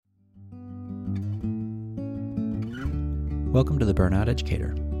Welcome to the Burnout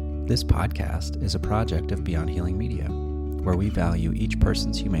Educator. This podcast is a project of Beyond Healing Media, where we value each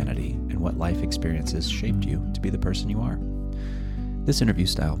person's humanity and what life experiences shaped you to be the person you are. This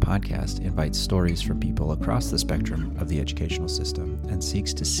interview-style podcast invites stories from people across the spectrum of the educational system and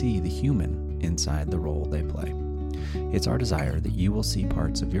seeks to see the human inside the role they play. It's our desire that you will see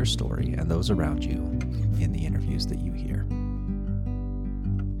parts of your story and those around you in the interviews that you hear.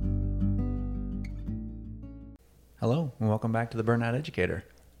 Hello, and welcome back to the Burnout Educator.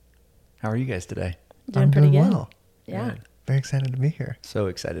 How are you guys today? Doing pretty good. Well. Yeah. Good. Very excited to be here. So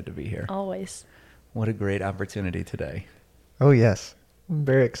excited to be here. Always. What a great opportunity today. Oh, yes. I'm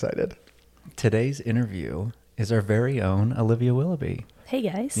very excited. Today's interview is our very own Olivia Willoughby. Hey,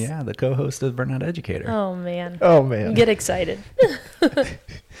 guys. Yeah, the co-host of Burnout Educator. Oh, man. Oh, man. Get excited.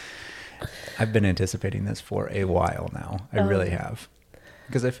 I've been anticipating this for a while now. I really have.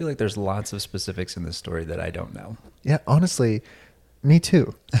 Because I feel like there's lots of specifics in this story that I don't know. Yeah, honestly, me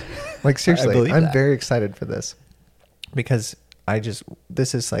too. Like, seriously, I'm that. very excited for this. Because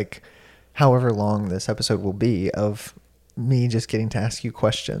this is like however long this episode will be of me just getting to ask you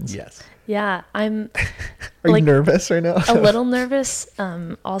questions. Yes. Yeah, I'm Are you nervous right now? a little nervous,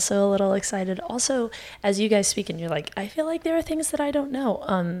 also a little excited. Also, as you guys speak and you're like, I feel like there are things that I don't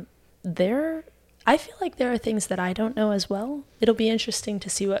know. I feel like there are things that I don't know as well. It'll be interesting to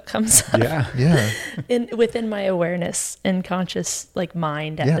see what comes up Yeah. within my awareness and conscious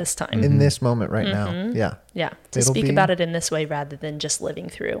mind at this time. In this moment right now. Yeah. Yeah, to It'll speak be- about it in this way rather than just living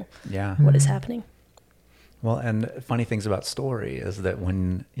through Yeah. what is happening. Well, and funny things about story is that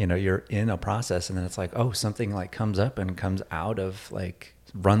when, you're in a process and then it's like, oh, something comes up and comes out of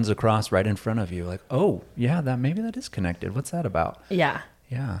runs across right in front of you. Like, oh, yeah, maybe that is connected. What's that about? Yeah.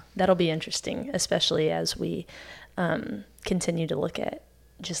 Yeah. That'll be interesting, especially as we continue to look at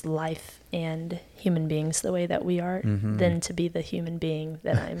just life and human beings the way that we are, than to be the human being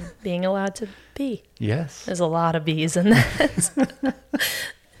that I'm being allowed to be. Yes. There's a lot of bees in that.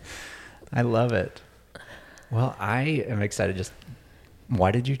 I love it. Well, I am excited.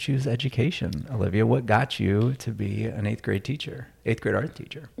 Why did you choose education, Olivia? What got you to be an eighth grade art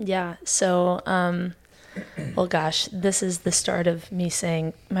teacher? Yeah. So, well, gosh, this is the start of me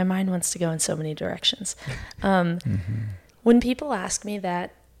saying my mind wants to go in so many directions. When people ask me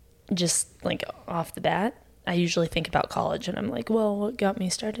that, just off the bat, I usually think about college and I'm like, well, what got me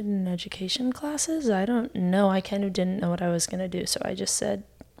started in education classes? I don't know. I kind of didn't know what I was going to do. So I just said,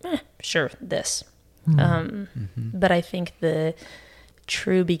 sure, this. But I think the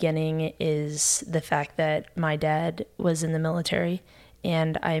true beginning is the fact that my dad was in the military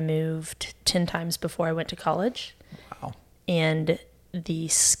and I moved 10 times before I went to college. Wow. And the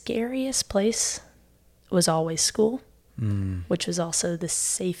scariest place was always school, which was also the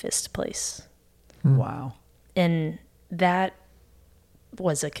safest place. Wow. And that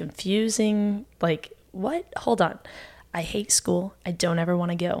was a confusing, what? Hold on. I hate school. I don't ever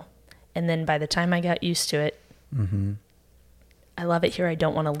want to go. And then by the time I got used to it, I love it here. I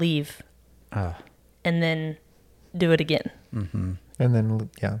don't want to leave. And then do it again. And then,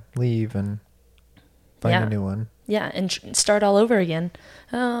 leave and find a new one. Yeah, and start all over again.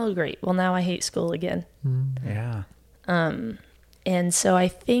 Oh, great. Well, now I hate school again. Yeah. And so I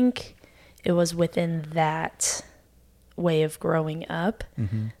think it was within that way of growing up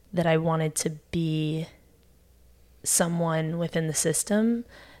that I wanted to be someone within the system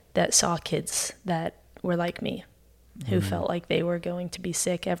that saw kids that were like me, who felt like they were going to be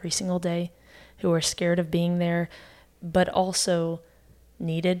sick every single day, who were scared of being there, but also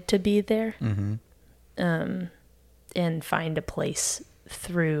needed to be there, and find a place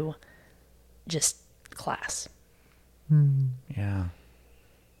through just class. Yeah.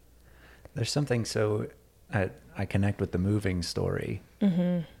 There's something I connect with the moving story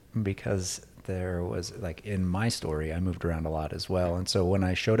because there was in my story, I moved around a lot as well. And so when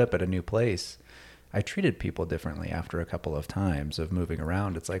I showed up at a new place, I treated people differently after a couple of times of moving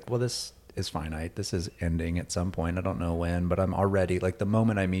around. It's like, well, this is finite. This is ending at some point. I don't know when, but I'm already the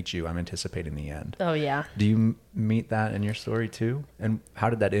moment I meet you, I'm anticipating the end. Oh, yeah. Do you meet that in your story too? And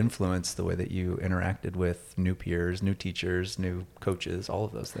how did that influence the way that you interacted with new peers, new teachers, new coaches, all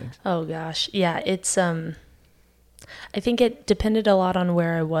of those things? Oh, gosh. Yeah, it's, I think it depended a lot on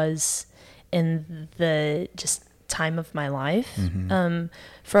where I was in the just time of my life.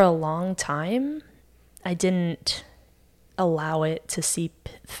 For a long time, I didn't allow it to seep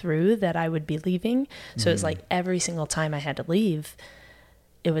through that I would be leaving. So it was every single time I had to leave,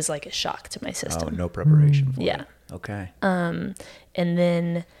 it was like a shock to my system. Oh, no preparation for Yeah. it. Okay. And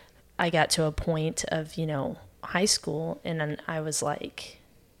then I got to a point of, high school and then I was like,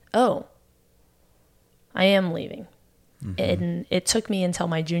 oh, I am leaving. And it took me until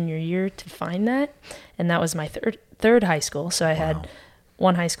my junior year to find that. And that was my third high school. So I had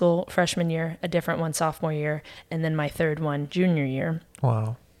one high school freshman year, a different one sophomore year, and then my third one junior year.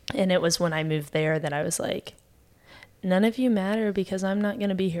 Wow. And it was when I moved there that I was like, none of you matter because I'm not going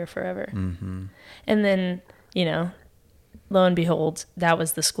to be here forever. Mm-hmm. And then, you know, lo and behold, that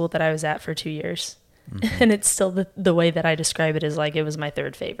was the school that I was at for 2 years. Mm-hmm. And it's still the way that I describe it is like it was my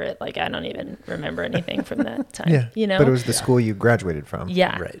third favorite. Like I don't even remember anything from that time. Yeah. You know? But it was the school you graduated from.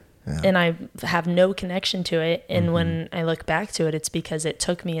 Yeah. Right. Yeah. And I have no connection to it. And when I look back to it, it's because it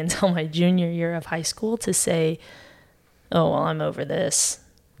took me until my junior year of high school to say, oh, well, I'm over this.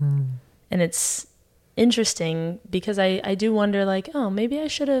 And it's interesting because I do wonder like, oh, maybe I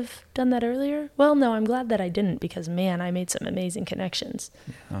should have done that earlier. Well, no, I'm glad that I didn't because, man, I made some amazing connections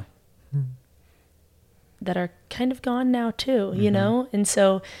that are kind of gone now too, you know? And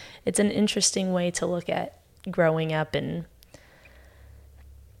so it's an interesting way to look at growing up in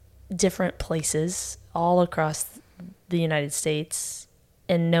different places all across the United States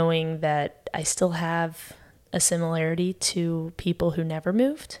and knowing that I still have a similarity to people who never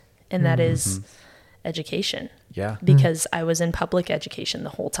moved, and that is education. Yeah. Because I was in public education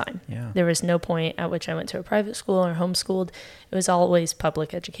the whole time. Yeah. There was no point at which I went to a private school or homeschooled. It was always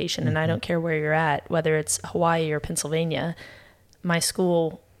public education, and I don't care where you're at, whether it's Hawaii or Pennsylvania. My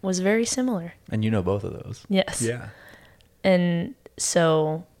school was very similar. And you know both of those. Yes. Yeah. And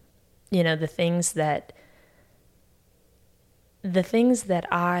so, you know, the things that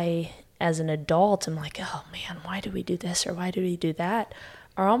I, as an adult, am like, oh man, why do we do this or why do we do that,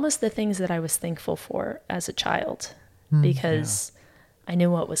 are almost the things that I was thankful for as a child because I knew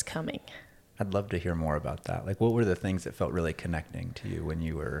what was coming. I'd love to hear more about that. Like, what were the things that felt really connecting to you when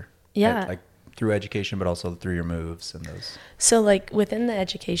you were, like through education, but also through your moves and those? So like within the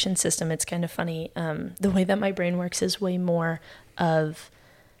education system, it's kind of funny. The way that my brain works is way more of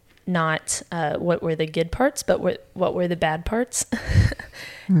not what were the good parts, but what were the bad parts.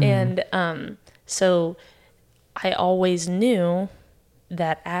 And so I always knew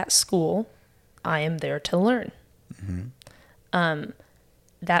that at school, I am there to learn.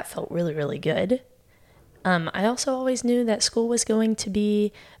 That felt really, really good. I also always knew that school was going to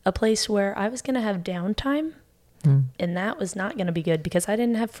be a place where I was going to have downtime. And that was not going to be good because I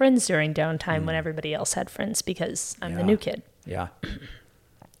didn't have friends during downtime when everybody else had friends because I'm the new kid. Yeah.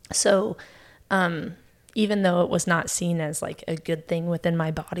 So even though it was not seen as like a good thing within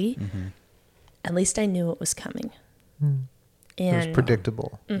my body, at least I knew it was coming. And it was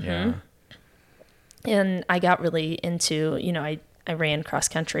predictable. Yeah. And I got really into, you know, I ran cross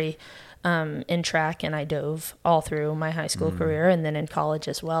country in track, and I dove all through my high school career and then in college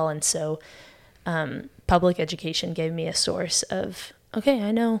as well. And so public education gave me a source of, okay,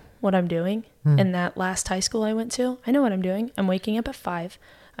 I know what I'm doing. And that last high school I went to, I know what I'm doing. I'm waking up at 5.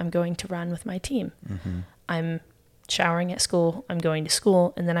 I'm going to run with my team. I'm showering at school. I'm going to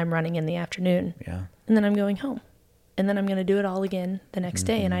school, and then I'm running in the afternoon. Yeah. And then I'm going home. And then I'm going to do it all again the next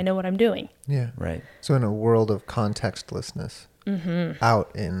day, and I know what I'm doing. Yeah. Right. So in a world of contextlessness,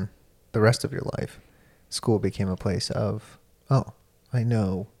 out in the rest of your life, school became a place of, oh, I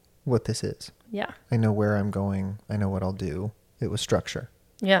know what this is. Yeah. I know where I'm going. I know what I'll do. It was structure.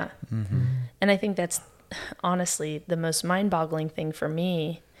 Yeah. And I think that's honestly the most mind-boggling thing for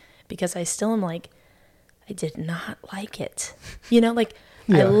me, because I still am like, I did not like it. You know, like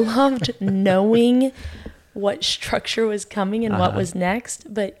I loved knowing what structure was coming and what was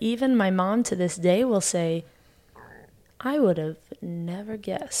next. But even my mom to this day will say, I would have never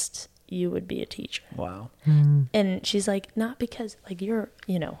guessed you would be a teacher. Wow. And she's like, not because like you're,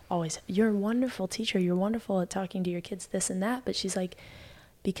 you know, always, you're a wonderful teacher. You're wonderful at talking to your kids, this and that. But she's like,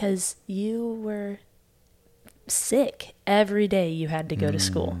 because you were sick every day you had to go to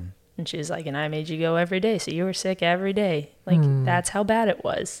school. And she was like, and I made you go every day. So you were sick every day. Like that's how bad it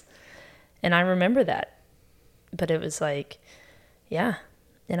was. And I remember that. But it was like, yeah.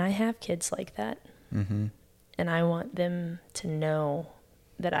 And I have kids like that. And I want them to know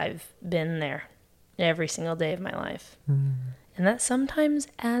that I've been there every single day of my life. And that sometimes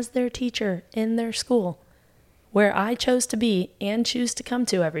as their teacher in their school, where I chose to be and choose to come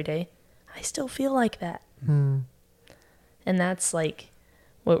to every day, I still feel like that. And that's like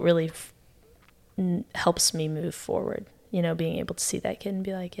what really helps me move forward. You know, being able to see that kid and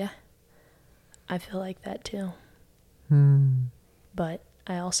be like, yeah, I feel like that too. But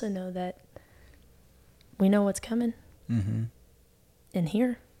I also know that we know what's coming in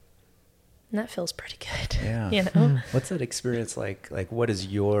here. And that feels pretty good. Yeah. You know? What's that experience like? Like, what is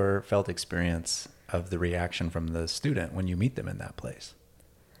your felt experience of the reaction from the student when you meet them in that place?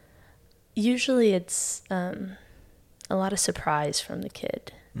 Usually it's a a lot of surprise from the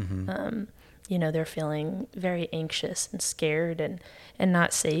kid. Mm-hmm. You know, they're feeling very anxious and scared and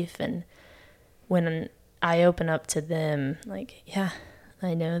not safe. And when I open up to them, like, yeah,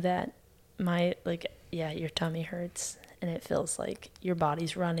 I know that your tummy hurts and it feels like your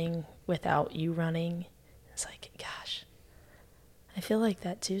body's running without you running. It's like, gosh, I feel like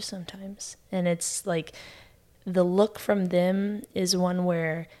that too sometimes. And it's like the look from them is one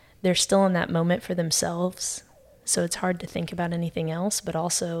where they're still in that moment for themselves. So it's hard to think about anything else, but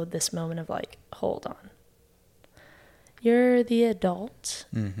also this moment of like, hold on. You're the adult,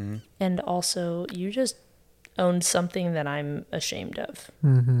 Mm-hmm. and also you just owned something that I'm ashamed of.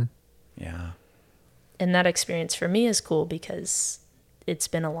 Mm-hmm. Yeah. And that experience for me is cool because it's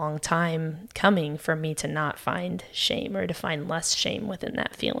been a long time coming for me to not find shame or to find less shame within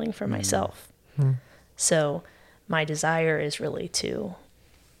that feeling for myself. Mm. So my desire is really to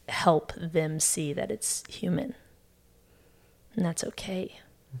help them see that it's human and that's okay,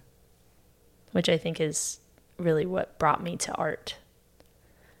 which I think is really what brought me to art.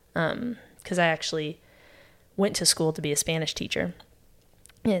 Because I actually went to school to be a Spanish teacher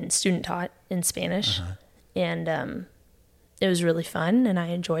and student taught in Spanish. Uh-huh. And it was really fun and I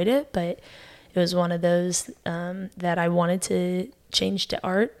enjoyed it, but it was one of those that I wanted to change to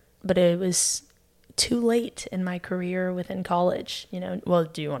art, but it was too late in my career within college. You know, well,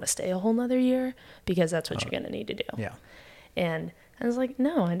 do you want to stay a whole nother year? Because that's what you're going to need to do. Yeah. And I was like,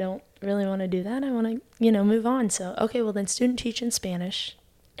 no, I don't really want to do that. I want to, move on. So, okay, well then student teach in Spanish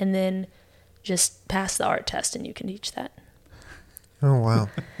and then just pass the art test and you can teach that. Oh, wow.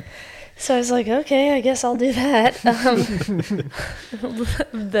 So I was like, okay, I guess I'll do that.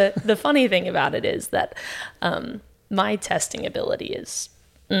 The funny thing about it is that my testing ability is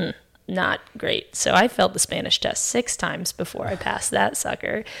not great. So I failed the Spanish test 6 times before I passed that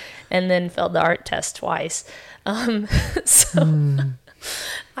sucker, and then failed the art test twice. I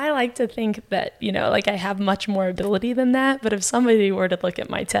like to think that, like I have much more ability than that. But if somebody were to look at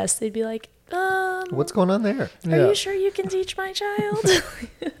my test, they'd be like, what's going on there? Are you sure you can teach my child?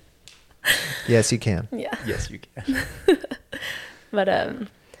 Yes, you can. Yeah. Yes, you can. But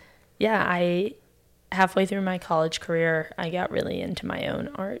I halfway through my college career, I got really into my own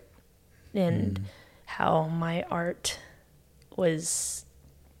art and how my art was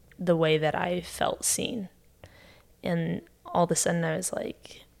the way that I felt seen. And all of a sudden I was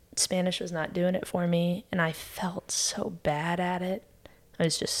like, Spanish was not doing it for me, and I felt so bad at it. I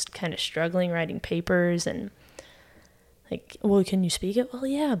was just kind of struggling writing papers and like, well, can you speak it? Well,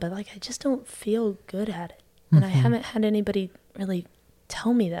 yeah, but like I just don't feel good at it. And I haven't had anybody really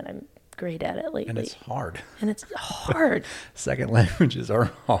tell me that I'm great at it lately. And it's hard. And it's hard. Second languages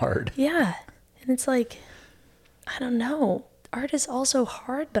are hard. Yeah. And it's like, I don't know. Art is also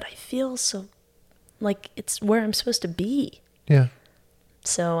hard, but I feel so like it's where I'm supposed to be. Yeah.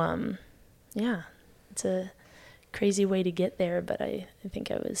 So, yeah, it's a crazy way to get there, but I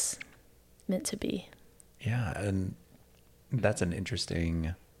think I was meant to be. Yeah. And that's an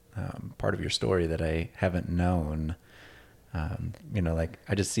interesting part of your story that I haven't known. Like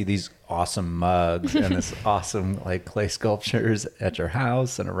I just see these awesome mugs and this awesome like clay sculptures at your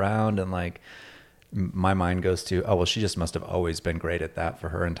house and around, and like my mind goes to, oh, well, she just must have always been great at that for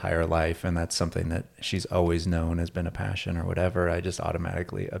her entire life, and that's something that she's always known has been a passion or whatever. I just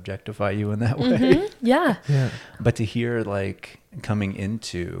automatically objectify you in that way. Yeah. Yeah. But to hear like coming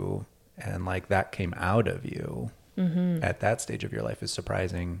into and like that came out of you at that stage of your life is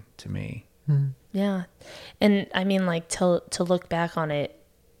surprising to me. Yeah. And I mean, like to look back on it,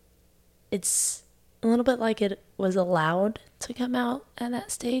 it's a little bit like it was allowed to come out at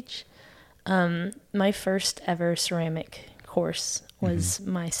that stage. My first ever ceramic course was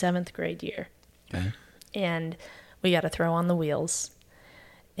my 7th grade year. Okay. And we got to throw on the wheels,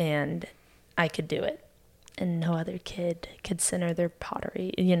 and I could do it. And no other kid could center their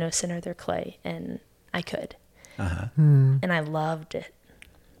pottery, center their clay, and I could. Uh-huh. And I loved it.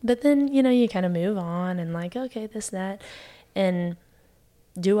 But then, you kind of move on and like, okay, this, that, and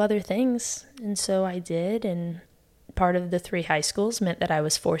do other things. And so I did. And part of the 3 high schools meant that I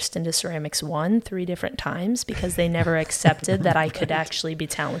was forced into ceramics 1 3 different times because they never accepted that I could actually be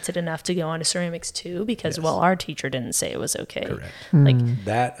talented enough to go on to ceramics 2 because, Yes. well, our teacher didn't say it was okay. Correct. Like,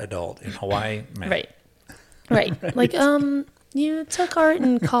 That adult in Hawaii, man. right. Like, you took art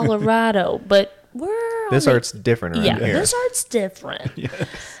in Colorado, but This art's different around here. this art's different.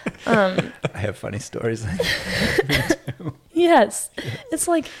 I have funny stories. Yes. It's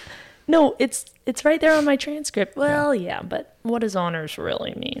like, no, it's right there on my transcript. Well, yeah, but what does honors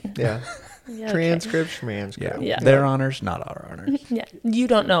really mean? Yeah. Yeah, okay. Transcript, schmanscript. Yeah. Their honors, not our honors. Yeah, you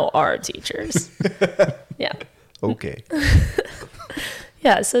don't know our teachers. Yeah. Okay.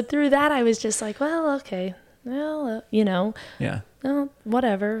 Yeah, so through that, I was just like, well, okay, well, Yeah. well,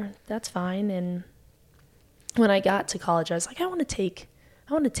 whatever, that's fine. And when I got to college, I was like, I want to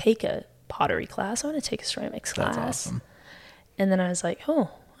take a pottery class. I want to take a ceramics class. That's awesome. And then I was like,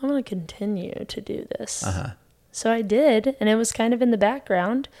 oh, I want to continue to do this. Uh-huh. So I did, and it was kind of in the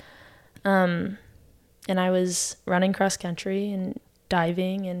background. And I was running cross country and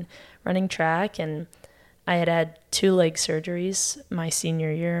diving and running track, and I had 2 leg surgeries my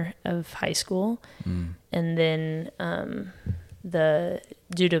senior year of high school. And then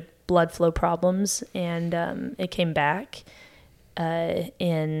due to blood flow problems, and it came back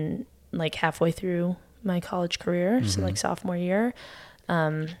in like halfway through my college career, so like sophomore year.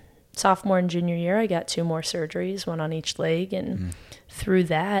 Sophomore and junior year, I got 2 more surgeries, 1 on each leg, and through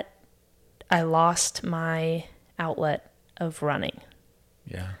that, I lost my outlet of running.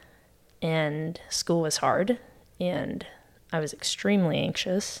 Yeah. And school was hard, and I was extremely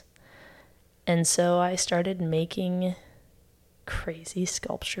anxious. And so I started making crazy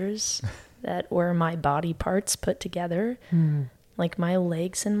sculptures that were my body parts put together, like my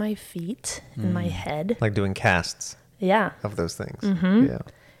legs and my feet and my head. Like doing casts Yeah. of those things. Mm-hmm. Yeah.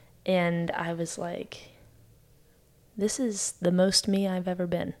 And I was like, this is the most me I've ever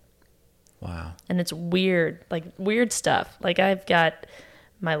been. Wow. And it's weird, like weird stuff. Like I've got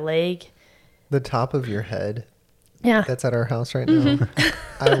my leg. The top of your head Yeah. that's at our house right now.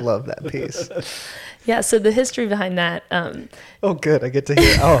 I love that piece. Yeah. So the history behind that, Oh, good. I get to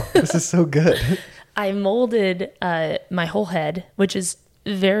hear. Oh, this is so good. I molded my whole head, which is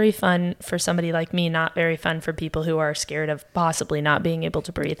very fun for somebody like me, not very fun for people who are scared of possibly not being able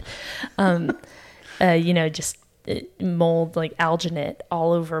to breathe. Just mold like alginate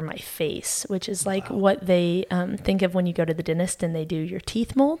all over my face, which is like what they think of when you go to the dentist and they do your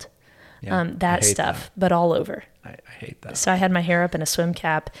teeth mold. Yeah, That stuff, but all over. I hate that. So I had my hair up in a swim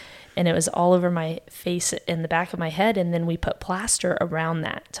cap, and it was all over my face and the back of my head, and then we put plaster around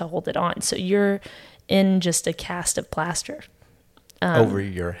that to hold it on. So you're in just a cast of plaster. Over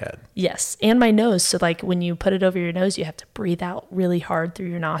your head. Yes, and my nose. So like when you put it over your nose, you have to breathe out really hard through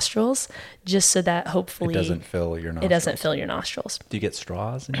your nostrils, just so that hopefully It doesn't fill your nostrils. It doesn't fill your nostrils. Do you get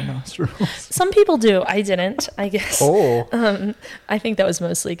straws in your nostrils? Some people do. I didn't, I guess. Oh. I think that was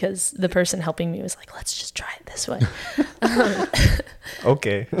mostly because the person helping me was like, let's just try it this way.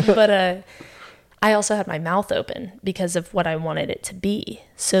 Okay. But I also had my mouth open because of what I wanted it to be.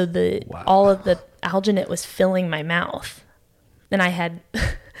 So all of the alginate was filling my mouth. And I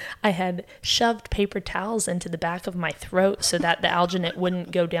had shoved paper towels into the back of my throat so that the alginate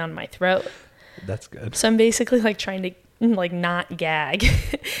wouldn't go down my throat. That's good. So I'm basically like trying to like not gag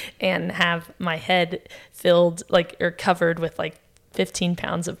and have my head filled like or covered with like 15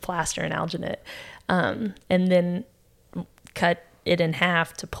 pounds of plaster and alginate, and then cut it in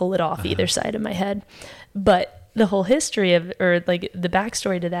half to pull it off either side of my head. But the whole history of, or like the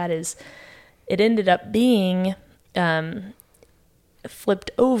backstory to that is, it ended up being flipped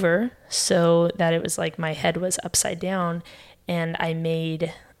over so that it was like my head was upside down, and I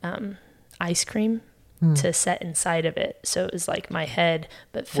made ice cream to set inside of it. So it was like my head,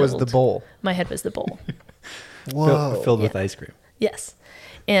 but filled. Was the bowl. My head was the bowl. Whoa. Filled with ice cream. Yes.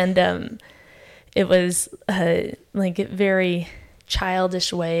 And it was like a very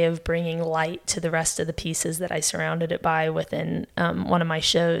childish way of bringing light to the rest of the pieces that I surrounded it by within one of my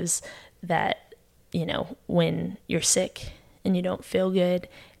shows, that, when you're sick and you don't feel good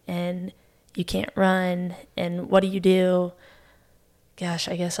and you can't run, and what do? Gosh,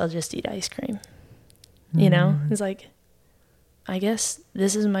 I guess I'll just eat ice cream. It's like, I guess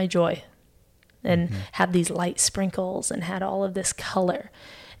this is my joy. And had these light sprinkles and had all of this color.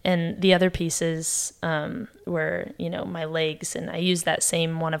 And the other pieces were, my legs. And I used that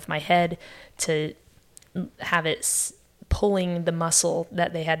same one of my head to have it pulling the muscle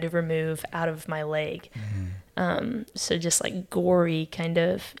that they had to remove out of my leg. So just like gory kind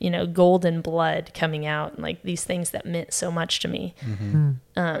of, golden blood coming out, and like these things that meant so much to me.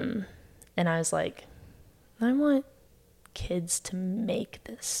 And I was like, I want kids to make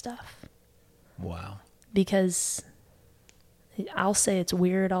this stuff. Wow. Because I'll say it's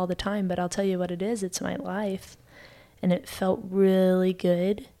weird all the time, but I'll tell you what it is. It's my life. And it felt really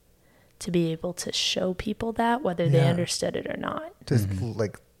good to be able to show people that, whether they understood it or not. Just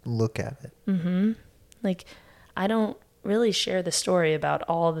like look at it. Like, I don't really share the story about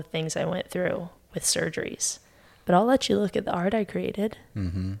all the things I went through with surgeries, but I'll let you look at the art I created.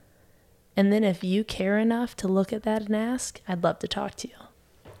 And then if you care enough to look at that and ask, I'd love to talk to you.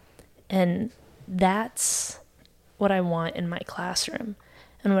 And that's what I want in my classroom,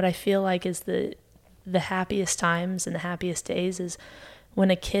 and what I feel like is the the happiest times and the happiest days is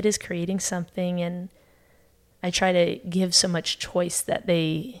when a kid is creating something and I try to give so much choice that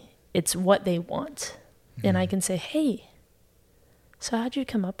it's what they want. And I can say, hey, so how'd you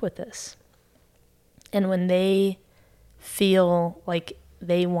come up with this? And when they feel like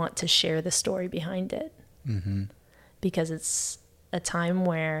they want to share the story behind it, because it's a time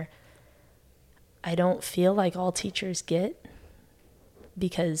where I don't feel like all teachers get,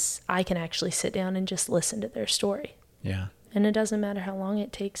 because I can actually sit down and just listen to their story. Yeah. And it doesn't matter how long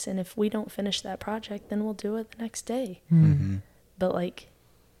it takes. And if we don't finish that project, then we'll do it the next day. But like,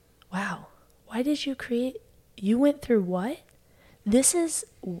 wow, why did you create? You went through what? This is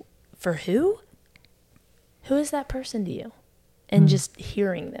for who? Who is that person to you? And just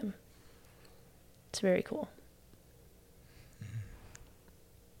hearing them. It's very cool.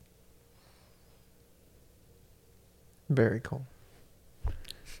 Very cool.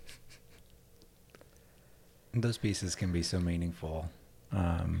 Those pieces can be so meaningful.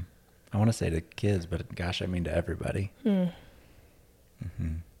 I want to say to kids, but gosh, I mean to everybody.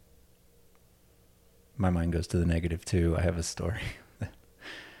 My mind goes to the negative too. I have a story.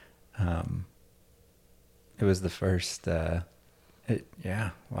 It was the first, wow, it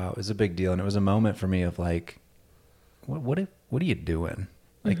was a big deal. And it was a moment for me of like, what are you doing?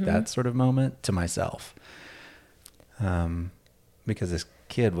 Like that sort of moment to myself. Because this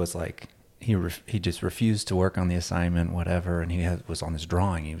kid was like, he just refused to work on the assignment, whatever. And he was on this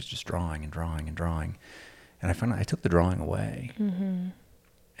drawing. He was just drawing and drawing and drawing. And I took the drawing away.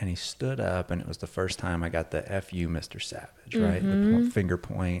 And he stood up, and it was the first time I got the F you, Mr. Savage, right? The finger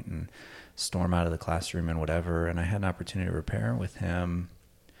point and storm out of the classroom and whatever. And I had an opportunity to repair with him.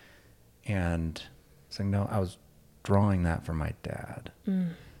 And it's like, no, I was drawing that for my dad.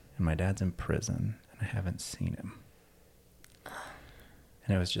 And my dad's in prison, and I haven't seen him.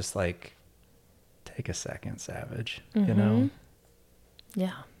 And it was just like, take a second, Savage, you know?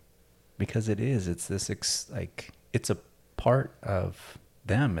 Yeah. Because it's this, it's a part of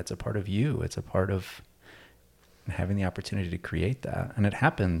them. It's a part of you. It's a part of having the opportunity to create that. And it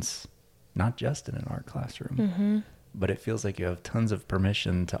happens not just in an art classroom, but it feels like you have tons of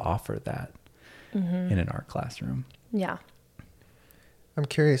permission to offer that in an art classroom. Yeah. I'm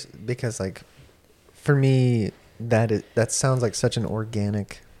curious because like for me, that sounds like such an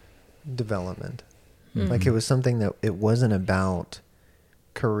organic development. Like it was something that it wasn't about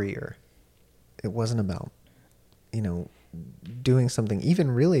career. It wasn't about, doing something even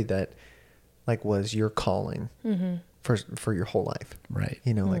really that like was your calling for your whole life. Right.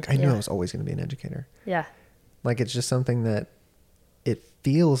 Like I knew I was always going to be an educator. Yeah. Like it's just something that it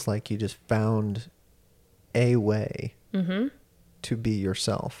feels like you just found a way to be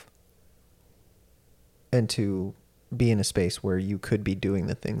yourself and to be in a space where you could be doing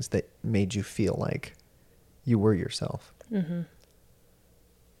the things that made you feel like you were yourself.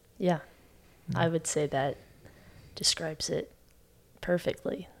 Yeah. I would say that describes it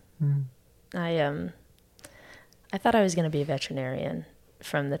perfectly. I thought I was going to be a veterinarian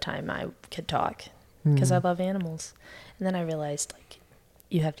from the time I could talk because I love animals. And then I realized like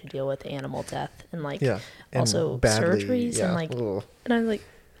you have to deal with animal death and like also surgeries and like, and I'm like,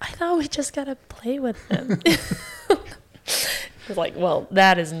 I thought we just got to play with them. I was like, well,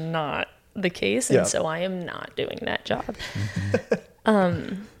 that is not the case. And so I am not doing that job.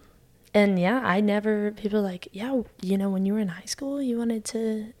 And people are like, when you were in high school, you wanted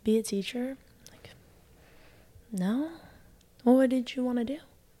to be a teacher? Like, no. Well, what did you want to do?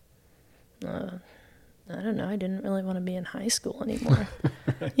 I don't know. I didn't really want to be in high school anymore.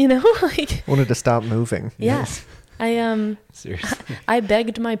 Like wanted to stop moving. Yeah. Seriously. I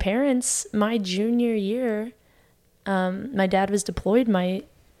begged my parents my junior year. My dad was deployed my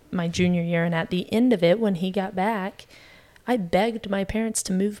junior year, and at the end of it, when he got back, I begged my parents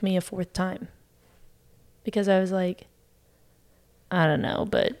to move me a fourth time because I was like, I don't know,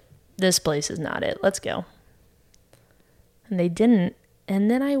 but this place is not it. Let's go. And they didn't. And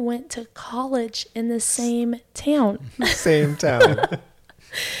then I went to college in the same town. Same town.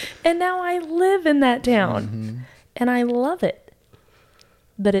 And now I live in that town. And I love it.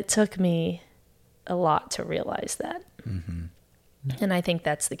 But it took me a lot to realize that. And I think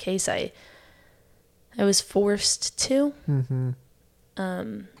that's the case. I was forced to in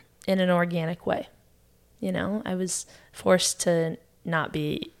an organic way. I was forced to not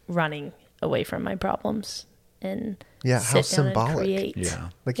be running away from my problems and how sit down symbolic. And create. Yeah.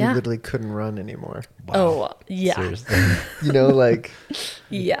 Like you literally couldn't run anymore. Wow. Oh, yeah. Seriously. Like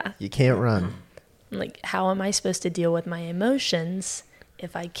Yeah. you can't run. Like, how am I supposed to deal with my emotions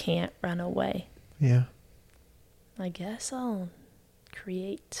if I can't run away? Yeah. I guess I'll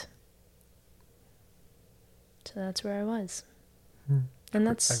create. So that's where I was. Hmm. And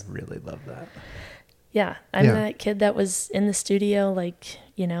that's, I really love that. yeah, I'm Yeah. that kid that was in the studio, like,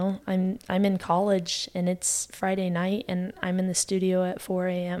 you know, I'm in college and it's Friday night and I'm in the studio at 4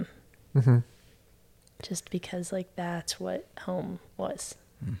 a.m. Mm-hmm. just because, like, that's what home was.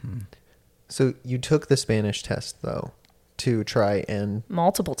 Mm-hmm. So you took the Spanish test, though, to try and,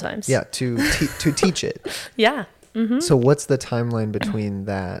 Multiple times. yeah, to teach it. Yeah. Mm-hmm. So what's the timeline between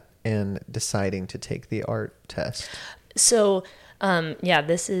that and deciding to take the art test? So, yeah,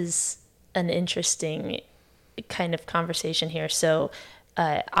 this is an interesting kind of conversation here. So,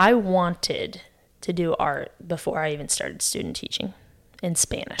 I wanted to do art before I even started student teaching in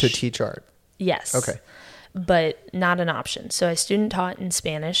Spanish. To teach art. Yes. Okay. But not an option. So I student taught in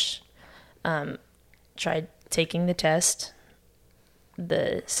Spanish, tried taking the test.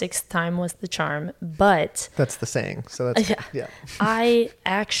 The 6th time was the charm, but That's the saying. So that's, Yeah. yeah. I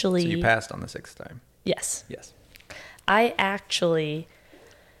actually... So you passed on the 6th time. Yes. Yes. I actually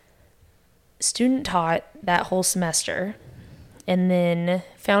student taught that whole semester and then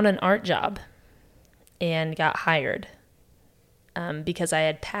found an art job and got hired because I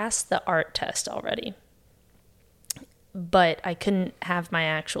had passed the art test already. But I couldn't have my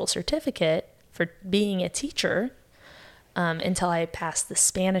actual certificate for being a teacher until I had passed the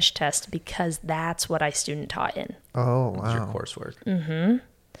Spanish test because that's what I student taught in. Oh, What was your wow. coursework? Mm-hmm.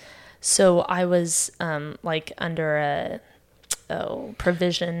 So I was like under a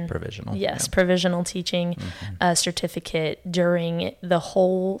provisional. Yes, Yeah. provisional teaching certificate during the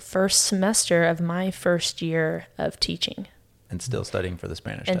whole first semester of my first year of teaching. And still studying for the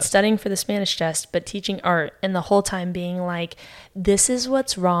Spanish And test. studying for the Spanish test, but teaching art, and the whole time being like, this is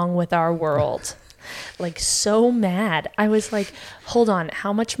what's wrong with our world. Like, so mad. I was like, hold on,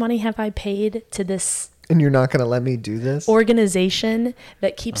 how much money have I paid to this And you're not going to let me do this? organization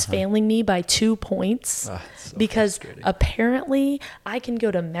that keeps failing me by 2 points? It's so Because frustrating. apparently I can go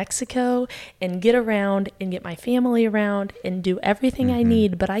to Mexico and get around and get my family around and do everything I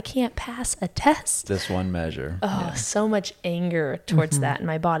need, but I can't pass a test. This one measure. Oh, Yeah. so much anger towards that in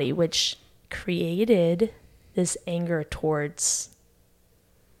my body, which created this anger towards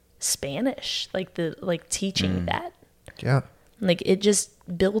Spanish, like teaching that. Yeah. Like, it just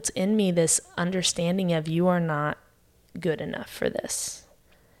built in me this understanding of, you are not good enough for this.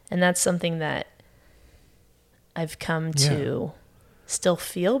 And that's something that I've come to still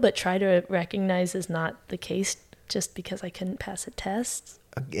feel, but try to recognize is not the case just because I couldn't pass a test.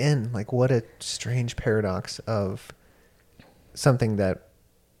 Again, like, what a strange paradox of something that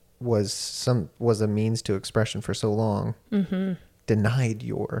was a means to expression for so long, denied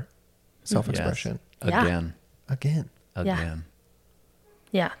your self-expression. Yes. Yeah. Again. Again.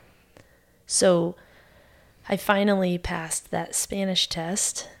 Yeah. So I finally passed that Spanish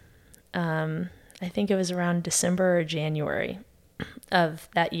test. I think it was around December or January of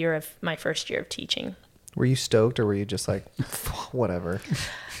that year, of my first year of teaching. Were you stoked, or were you just like, whatever?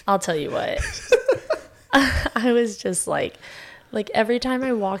 I'll tell you what. I was just like every time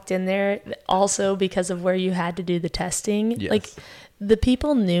I walked in there, also because of where you had to do the testing, Yes. like, the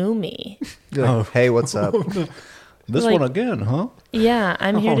people knew me. You're like, hey, what's up? This Like- one again, huh? Yeah,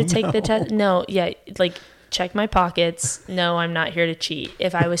 I'm here to Oh, take the no. test. No, yeah, like, check my pockets. No, I'm not here to cheat.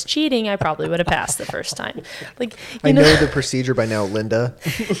 If I was cheating, I probably would have passed the first time. Like, I you know the procedure by now, Linda.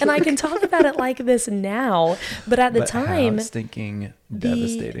 and I can talk about it like this now, but at the But how time, stinking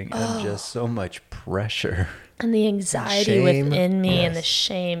devastating and just so much pressure. and the anxiety Shame. within me and the Yes.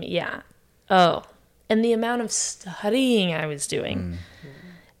 shame, yeah. Oh, and the amount of studying I was doing.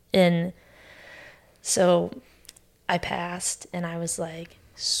 And so I passed, and I was like,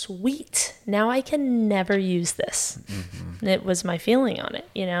 sweet, now I can never use this. And it was my feeling on it,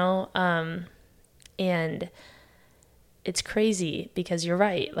 you know? And it's crazy because you're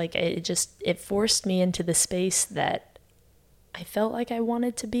right. Like, it forced me into the space that I felt like I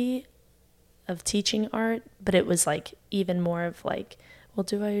wanted to be, of teaching art, but it was like even more of like, well,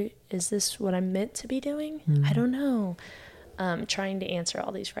 is this what I'm meant to be doing? I don't know. Trying to answer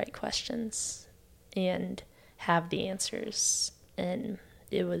all these right questions and have the answers, and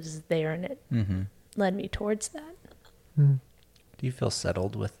it was there, and it led me towards that. Do you feel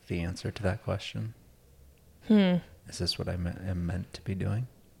settled with the answer to that question? Is this what am meant to be doing?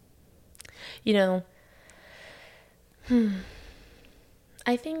 You know,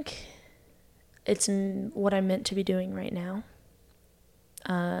 I think it's what I'm meant to be doing right now.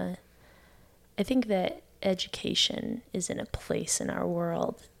 I think that education is in a place in our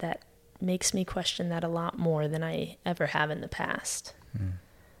world that makes me question that a lot more than I ever have in the past.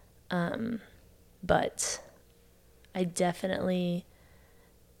 But I definitely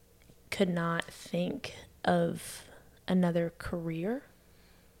could not think of another career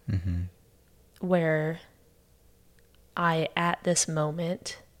Mm-hmm. where I, at this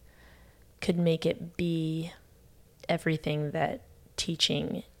moment, could make it be everything that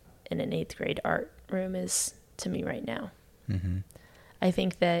teaching in an 8th grade art room is to me right now. Mm-hmm. I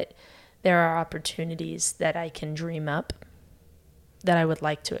think that there are opportunities that I can dream up that I would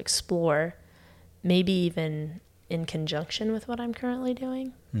like to explore, maybe even in conjunction with what I'm currently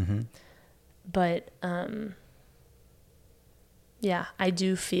doing. Mm-hmm. But yeah, I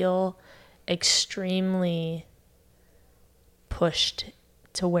do feel extremely pushed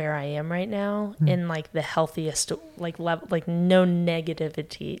to where I am right now in like the healthiest like level, like no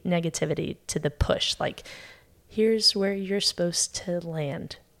negativity to the push. Like, here's where you're supposed to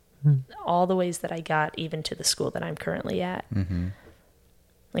land. All the ways that I got even to the school that I'm currently at. Mm-hmm.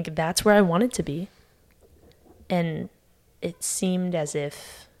 Like, that's where I wanted to be. And it seemed as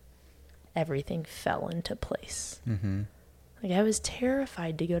if everything fell into place. Mm-hmm. Like, I was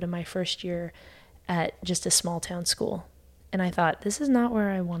terrified to go to my first year at just a small town school. And I thought, this is not where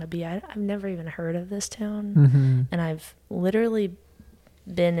I want to be. I've never even heard of this town. Mm-hmm. And I've literally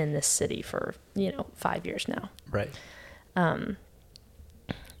been in this city for, 5 years now. Right. And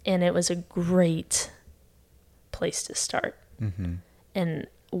it was a great place to start. Mm-hmm. And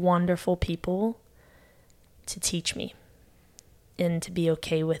wonderful people to teach me and to be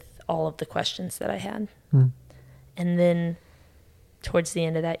okay with all of the questions that I had. And then towards the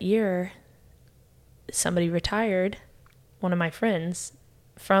end of that year, somebody retired, one of my friends,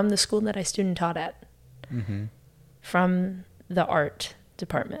 from the school that I student taught at, Mm-hmm. from the art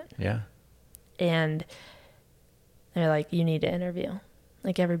department. Yeah. And they're like, you need to interview.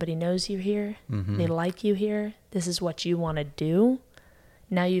 Like, everybody knows you here. Mm-hmm. They like you here. This is what you want to do.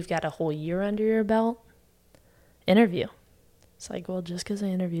 Now you've got a whole year under your belt. Interview. It's like, well, just because I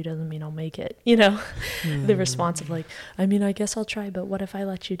interview doesn't mean I'll make it. The response of like, I mean, I guess I'll try, but what if I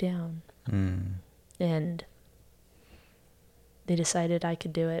let you down? Mm. And they decided I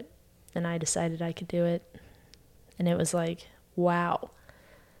could do it. And I decided I could do it. And it was like, wow.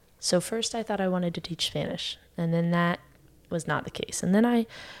 So first I thought I wanted to teach Spanish. And then that was not the case. And then I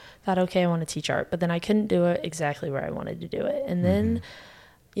thought, okay, I want to teach art. But then I couldn't do it exactly where I wanted to do it. And then,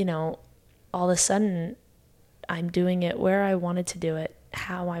 all of a sudden, I'm doing it where I wanted to do it,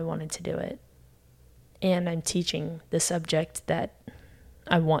 how I wanted to do it. And I'm teaching the subject that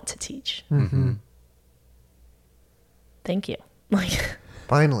I want to teach. Mm-hmm. Thank you. Like,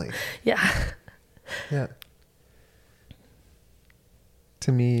 Finally. yeah. Yeah.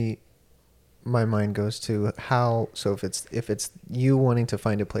 To me, my mind goes to how, so if it's you wanting to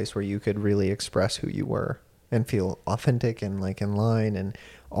find a place where you could really express who you were and feel authentic and like in line and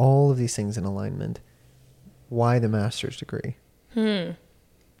all of these things in alignment, why the master's degree?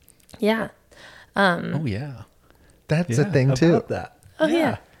 Yeah. Oh yeah. That's a thing too. About that. Oh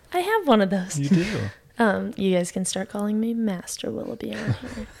yeah. I have one of those. You do. You guys can start calling me Master Willoughby on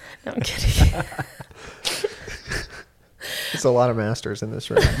here. No, I'm kidding. There's a lot of masters in this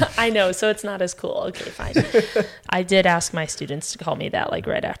room. I know, so it's not as cool. Okay, fine. I did ask my students to call me that like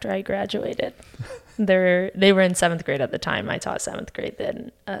right after I graduated. They were in 7th grade at the time. I taught 7th grade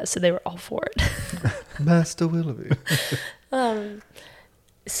then, so they were all for it. Master Willoughby.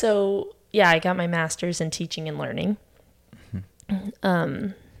 So yeah, I got my master's in teaching and learning.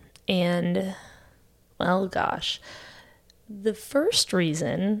 And well, gosh, the first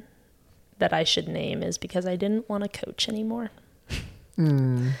reason that I should name is because I didn't want to coach anymore.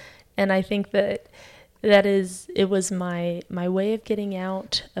 And I think that it was my way of getting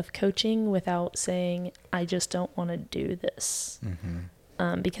out of coaching without saying, I just don't want to do this.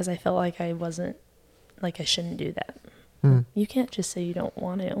 Because I felt like I shouldn't do that. You can't just say you don't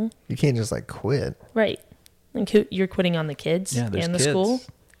want to. You can't just like quit. Right. And you're quitting on the kids Yeah, there's and the kids school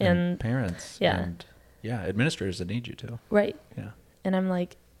and parents. Yeah. And administrators that need you to. Right. Yeah. And I'm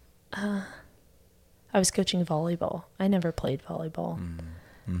like, I was coaching volleyball. I never played volleyball.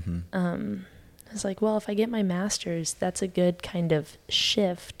 Mm-hmm. I was like, well, if I get my master's, that's a good kind of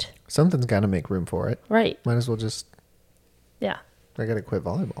shift. Something's got to make room for it. Right. Might as well just, Yeah. I got to quit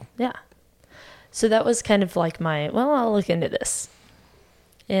volleyball. Yeah. So that was kind of like I'll look into this.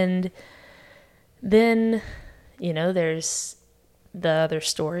 And then, there's the other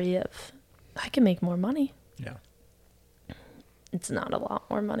story of I can make more money. Yeah. It's not a lot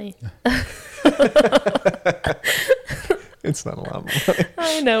more money. It's not a lot more.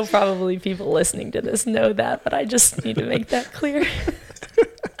 I know probably people listening to this know that, but I just need to make that clear.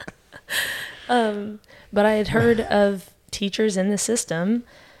 But I had heard of teachers in the system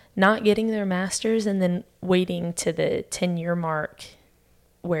not getting their master's and then waiting to the 10-year mark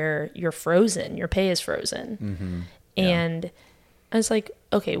where you're frozen, your pay is frozen. Mm-hmm. And I was like,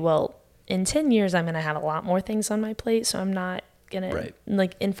 okay, well, in 10 years, I'm going to have a lot more things on my plate. So I'm not going to,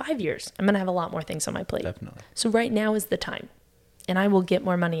 like in 5 years, I'm going to have a lot more things on my plate. Definitely. So right now is the time. And I will get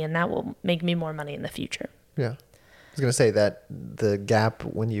more money, and that will make me more money in the future. Yeah. I was going to say that the gap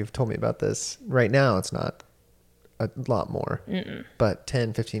when you've told me about this, right now it's not a lot more. Mm-mm. But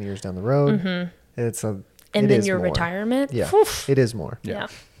 10, 15 years down the road, it's a... And it then is your more. retirement? Yeah, Oof. it is more. Yeah.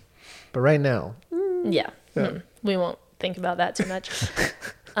 But right now, Yeah. Yeah. We won't think about that too much.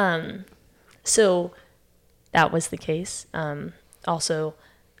 So that was the case. Also,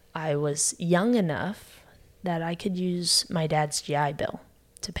 I was young enough that I could use my dad's GI Bill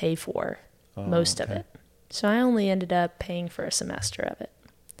to pay for most of it. So I only ended up paying for a semester of it.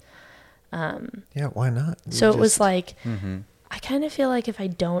 yeah, why not? You So it was just- like, Mm-hmm. I kind of feel like if I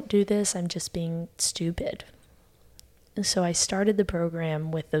don't do this, I'm just being stupid. And so I started the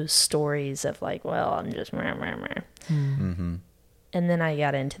program with those stories of like, well, I'm just meh, meh, meh. Mm-hmm. And then I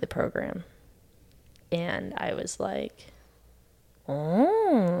got into the program and I was like,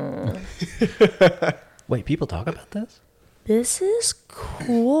 oh, Wait, people talk about this? this is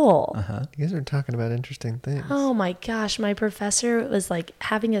cool. Uh-huh. You guys are talking about interesting things. Oh my gosh, my professor was like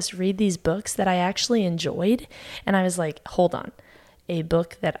having us read these books that I actually enjoyed. And I was like, hold on, a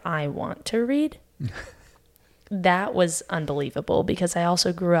book that I want to read? That was unbelievable because I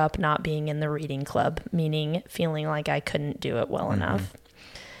also grew up not being in the reading club, meaning feeling like I couldn't do it well enough.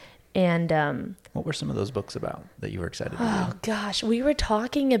 And What were some of those books about that you were excited to oh read? gosh, we were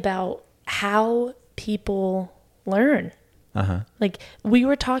talking about how people learn. Uh-huh. Like we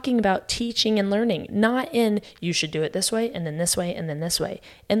were talking about teaching and learning, not in you should do it this way and then this way and then this way.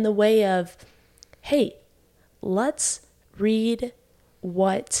 In the way of, hey, let's read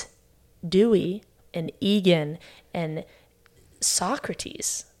what Dewey and Egan and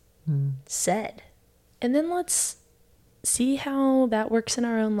Socrates said. And then let's see how that works in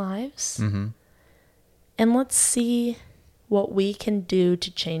our own lives. Mm-hmm. And let's see what we can do to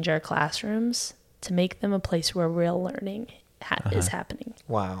change our classrooms to make them a place where real learning is happening.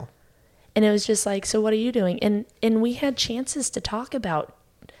 Wow. And it was just like, so what are you doing? And we had chances to talk about,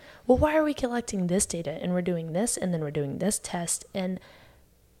 well, why are we collecting this data? And we're doing this, and then we're doing this test. And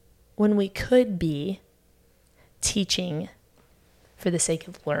when we could be teaching for the sake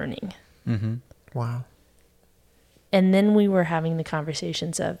of learning. Mm-hmm. Wow. And then we were having the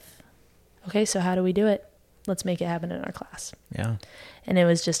conversations of, okay, so how do we do it? Let's make it happen in our class. Yeah. And it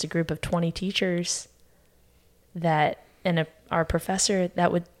was just a group of 20 teachers that, and our professor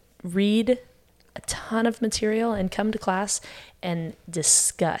that would read a ton of material and come to class and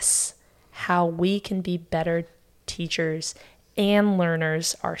discuss how we can be better teachers and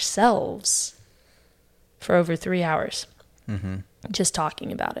learners ourselves for over 3 hours, Mm-hmm. just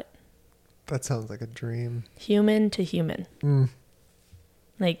talking about it. That sounds like a dream. Human to human. Mm.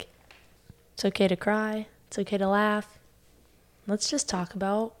 Like, it's okay to cry. It's okay to laugh. Let's just talk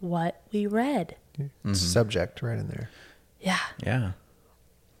about what we read. Subject right in there. Yeah. Yeah.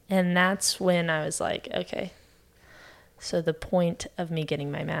 And that's when I was like, okay. So the point of me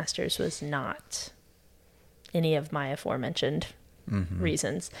getting my master's was not any of my aforementioned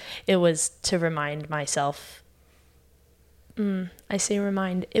reasons. It was to remind myself, I say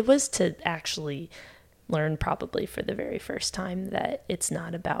remind, it was to actually learn probably for the very first time that it's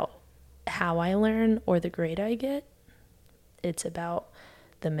not about how I learn or the grade I get. It's about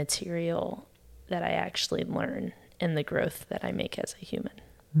the material that I actually learn and the growth that I make as a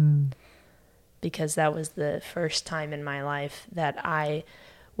human. Because that was the first time in my life that I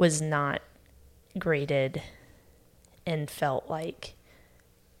was not graded and felt like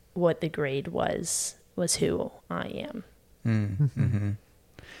what the grade was who I am. Mm-hmm.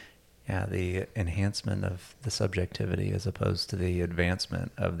 Yeah, the enhancement of the subjectivity as opposed to the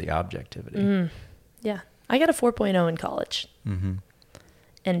advancement of the objectivity. Yeah. I got a 4.0 in college. Mm-hmm.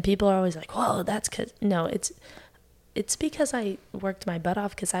 And people are always like, whoa, that's because... No, it's because I worked my butt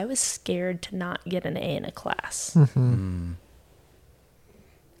off because I was scared to not get an A in a class.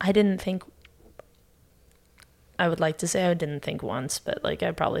 I didn't think... I would like to say I didn't think once, but like I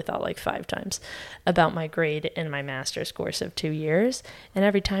probably thought like 5 times about my grade in my master's course of 2 years. And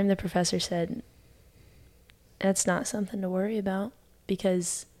every time the professor said, that's not something to worry about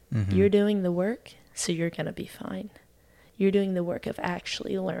because you're doing the work, so you're going to be fine. You're doing the work of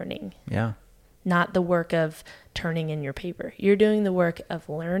actually learning. Yeah. Not the work of turning in your paper. You're doing the work of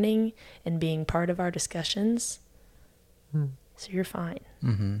learning and being part of our discussions. So you're fine.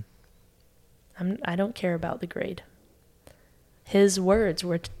 Mm-hmm. I don't care about the grade. His words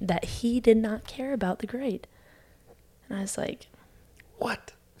were that he did not care about the grade. And I was like,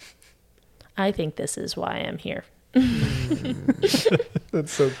 What? I think this is why I'm here.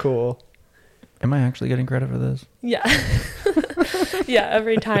 That's so cool. Am I actually getting credit for this? Yeah. Yeah,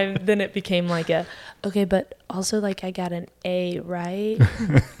 every time then it became like okay, but also like I got an A, right?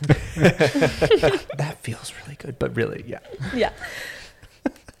 That feels really good, but really, yeah. Yeah.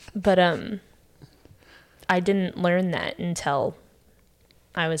 But I didn't learn that until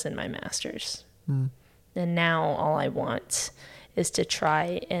I was in my master's. And now all I want is to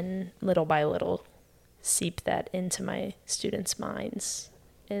try and little by little seep that into my students' minds.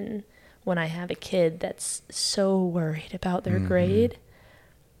 And when I have a kid that's so worried about their grade,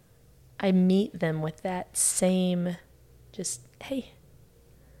 I meet them with that same just, hey,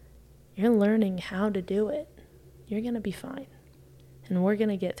 you're learning how to do it. You're going to be fine. And we're going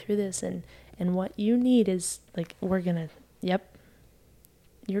to get through this. And what you need is like, we're going to, yep,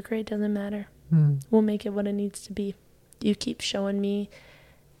 your grade doesn't matter. We'll make it what it needs to be. You keep showing me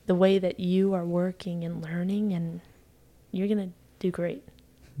the way that you are working and learning, and you're going to do great.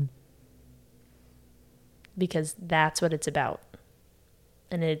 Because that's what it's about.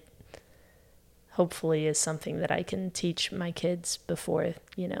 And it hopefully is something that I can teach my kids before,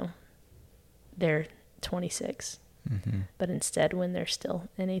 they're 26. But instead when they're still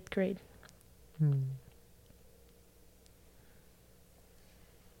in 8th grade.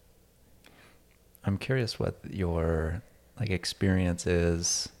 I'm curious what your experience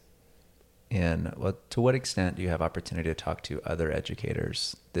is in to what extent do you have opportunity to talk to other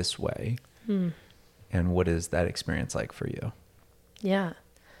educators this way? And what is that experience like for you? Yeah.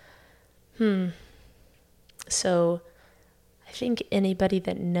 So I think anybody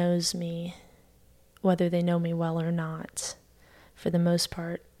that knows me, whether they know me well or not, for the most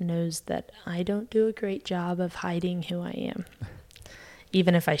part knows that I don't do a great job of hiding who I am,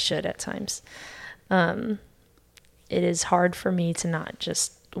 even if I should at times. It is hard for me to not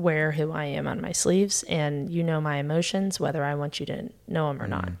just wear who I am on my sleeves, and my emotions, whether I want you to know them or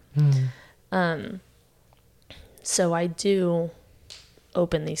not. So I do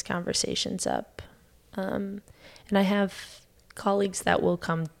open these conversations up. And I have colleagues that will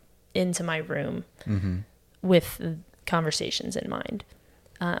come into my room with conversations in mind.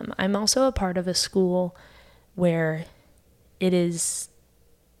 I'm also a part of a school where it is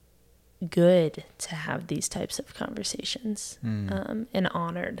good to have these types of conversations and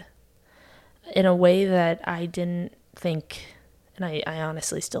honored in a way that I didn't think, and I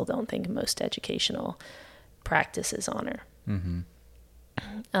honestly still don't think most educational practices honor.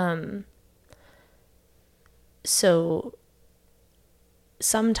 So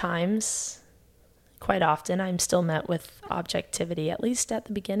sometimes, quite often, I'm still met with objectivity, at least at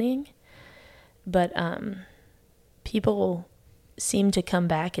the beginning, but people seem to come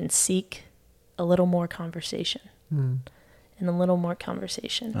back and seek a little more conversation and a little more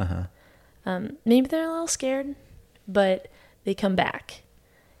conversation. Maybe they're a little scared, but they come back.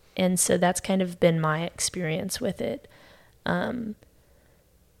 And so that's kind of been my experience with it.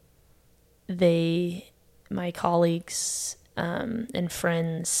 My colleagues and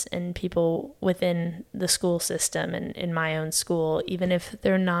friends and people within the school system and in my own school, even if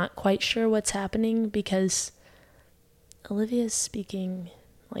they're not quite sure what's happening, because Olivia's speaking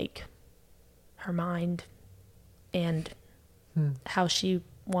like her mind and how she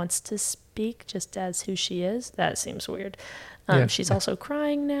wants to speak just as who she is. That seems weird. She's also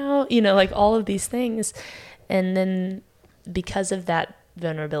crying now, like all of these things. And then because of that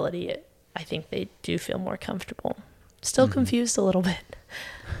vulnerability, I think they do feel more comfortable. Still confused a little bit,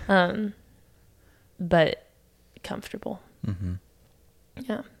 but comfortable.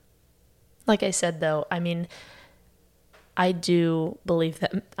 Yeah. Like I said, though, I mean, I do believe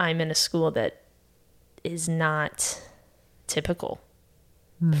that I'm in a school that is not typical.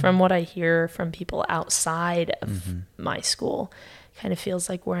 From what I hear from people outside of my school, kind of feels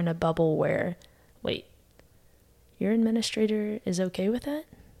like we're in a bubble where, wait, your administrator is okay with that?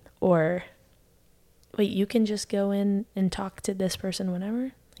 Or, wait, you can just go in and talk to this person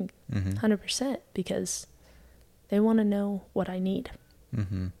whenever? Like, 100%, because they want to know what I need.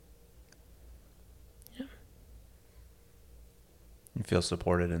 Yeah. You feel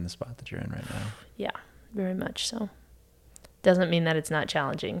supported in the spot that you're in right now? Yeah, very much so. Doesn't mean that it's not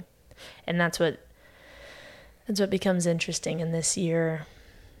challenging. And that's what becomes interesting. And this year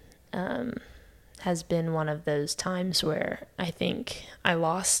has been one of those times where I think I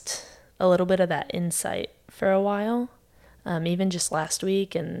lost a little bit of that insight for a while, even just last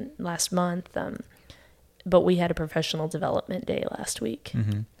week and last month. But we had a professional development day last week.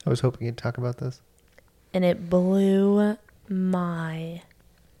 I was hoping you'd talk about this. And it blew my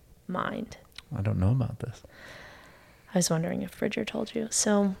mind. I don't know about this. I was wondering if Bridger told you.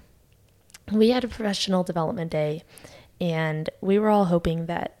 So we had a professional development day, and we were all hoping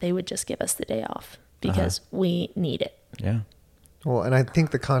that they would just give us the day off because we need it. Yeah. Well, and I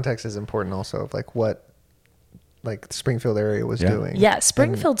think the context is important also of like what like the Springfield area was doing. Yeah,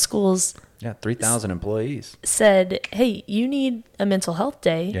 Springfield schools 3,000 employees. said, hey, you need a mental health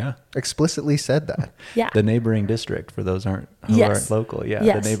day. Yeah. Explicitly said that. Yeah. The neighboring district, for those who aren't local. Yeah,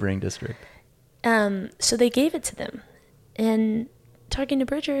 Yes. the neighboring district. So they gave it to them. And talking to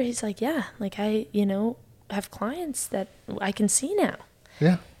Bridger, he's like, yeah, like I, have clients that I can see now.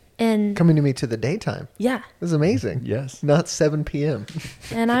 Yeah. And Coming to me to the daytime. yeah. This is amazing. Yes. Not 7 p.m.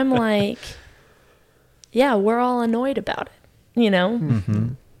 And I'm like, yeah, we're all annoyed about it,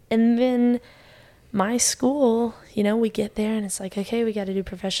 Mm-hmm. And then my school, we get there and it's like, okay, we got to do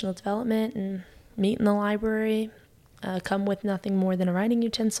professional development and meet in the library, come with nothing more than a writing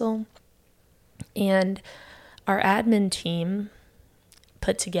utensil. And our admin team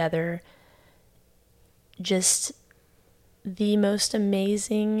put together just the most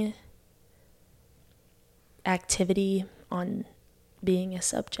amazing activity on being a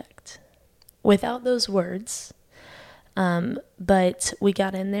subject without those words. But we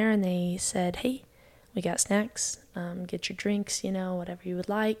got in there and they said, hey, we got snacks, get your drinks, whatever you would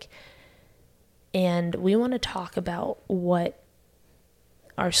like. And we want to talk about what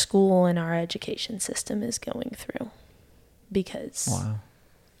our school and our education system is going through, because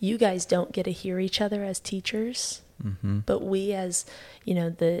you guys don't get to hear each other as teachers, but we as,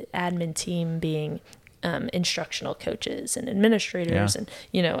 the admin team being instructional coaches and administrators and,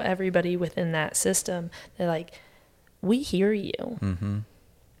 everybody within that system, they're like, we hear you. Mm-hmm.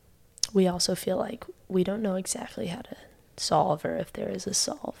 We also feel like we don't know exactly how to solve or if there is a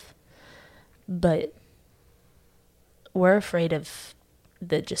solve, but we're afraid of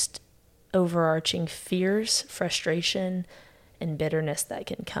the just overarching fears, frustration, and bitterness that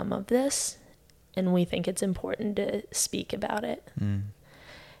can come of this. And we think it's important to speak about it.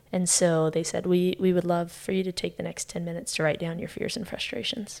 And so they said, we would love for you to take the next 10 minutes to write down your fears and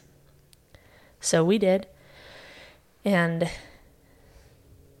frustrations. So we did. And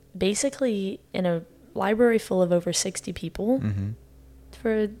basically in a library full of over 60 people,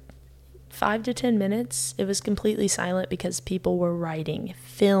 for 5 to 10 minutes, it was completely silent because people were writing,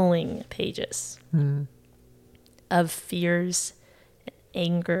 filling pages of fears,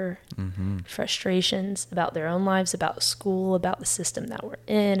 anger, frustrations about their own lives, about school, about the system that we're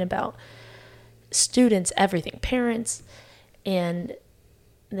in, about students, everything, parents. And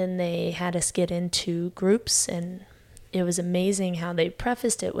then they had us get into groups, and it was amazing how they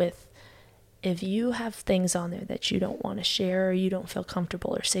prefaced it with, if you have things on there that you don't want to share or you don't feel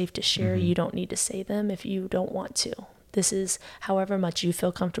comfortable or safe to share, you don't need to say them if you don't want to. This is however much you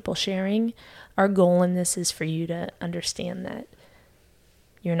feel comfortable sharing. Our goal in this is for you to understand that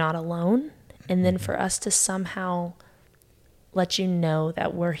you're not alone, and then for us to somehow let you know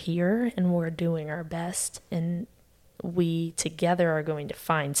that we're here and we're doing our best, and we together are going to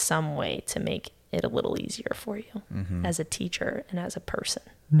find some way to make it a little easier for you as a teacher and as a person.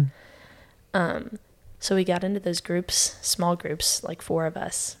 So we got into those groups, small groups, like 4 of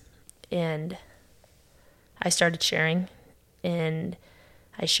us, and I started sharing, and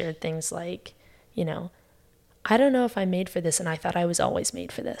I shared things like, I don't know if I'm made for this, and I thought I was always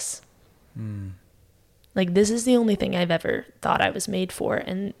made for this. Like, this is the only thing I've ever thought I was made for,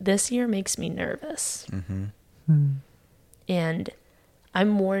 and this year makes me nervous. And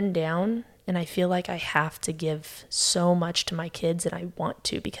I'm worn down, and I feel like I have to give so much to my kids, and I want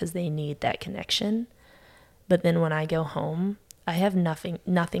to because they need that connection. But then when I go home, I have nothing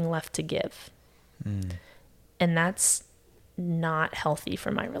left to give. And that's not healthy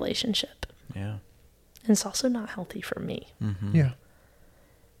for my relationship. Yeah. And it's also not healthy for me. Yeah.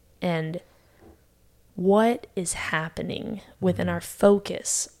 And what is happening within our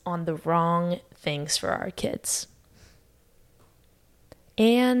focus on the wrong things for our kids?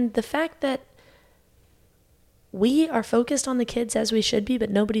 And the fact that we are focused on the kids as we should be,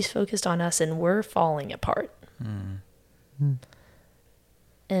 but nobody's focused on us, and we're falling apart.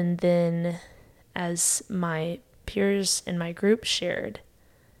 And then as my peers in my group shared,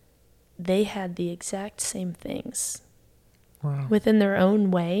 they had the exact same things within their own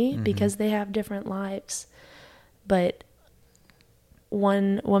way because they have different lives. But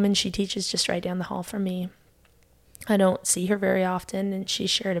one woman, she teaches just right down the hall from me. I don't see her very often, and she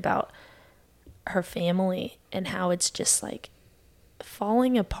shared about her family and how it's just like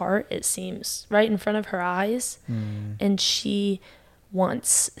falling apart, it seems, right in front of her eyes. And she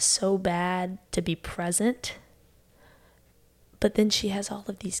wants so bad to be present, But then she has all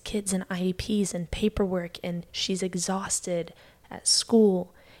of these kids and IEPs and paperwork, and she's exhausted at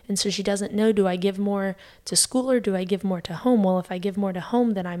school. And so she doesn't know, do I give more to school or do I give more to home? Well, if I give more to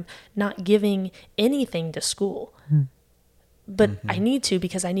home, then I'm not giving anything to school. But I need to,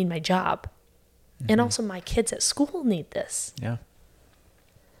 because I need my job. And also my kids at school need this. Yeah.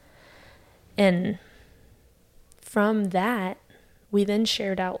 And from that, we then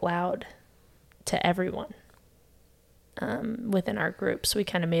shared out loud to everyone within our groups. We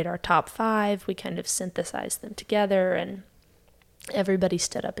kind of made our top 5. We kind of synthesized them together, and everybody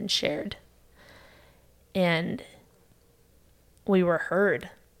stood up and shared. And we were heard,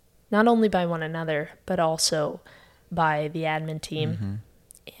 not only by one another, but also by the admin team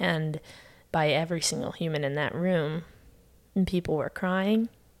and by every single human in that room. And people were crying.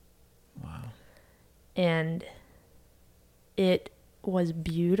 Wow. And it was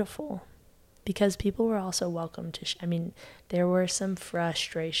beautiful because people were also welcome to, there were some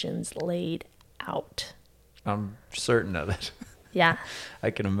frustrations laid out. I'm certain of it. Yeah.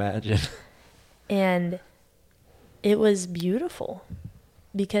 I can imagine. And it was beautiful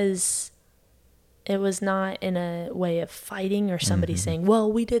because it was not in a way of fighting or somebody saying,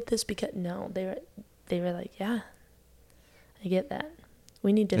 well, we did this because, no, they were like, yeah, I get that.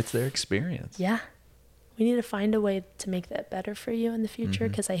 We need to. It's their experience. Yeah. We need to find a way to make that better for you in the future,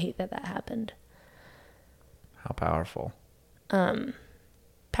 because I hate that happened. How powerful.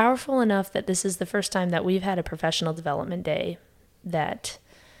 Powerful enough that this is the first time that we've had a professional development day that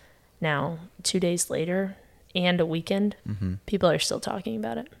now 2 days later and a weekend, people are still talking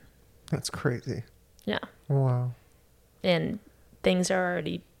about it. That's crazy. Yeah. Wow. And things are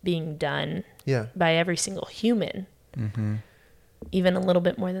already being done Yeah. by every single human. Even a little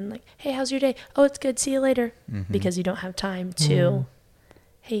bit more than like, hey, how's your day? Oh, it's good. See you later. Because you don't have time to,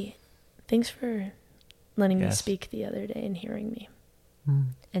 hey, thanks for letting me speak the other day and hearing me.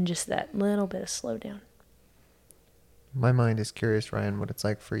 And just that little bit of slowdown. My mind is curious, Ryan, what it's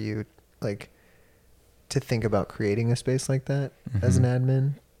like for you, like, to think about creating a space like that as an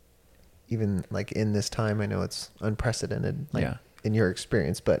admin. Even like in this time, I know it's unprecedented, like in your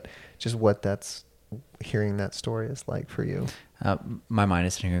experience, but just what hearing that story is like for you. My mind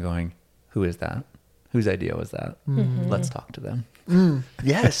is sitting here going, who is that? Whose idea was that? Let's talk to them.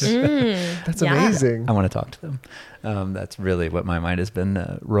 Yes. That's amazing. I want to talk to them. That's really what my mind has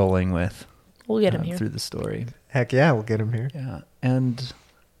been rolling with. We'll get him here. Through the story. Heck yeah, we'll get him here. Yeah. And,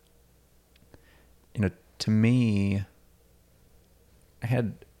 to me, I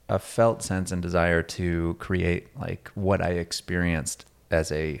had a felt sense and desire to create like what I experienced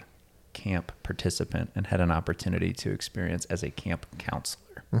as a camp participant and had an opportunity to experience as a camp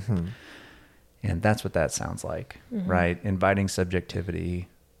counselor. And that's what that sounds like, right? Inviting subjectivity,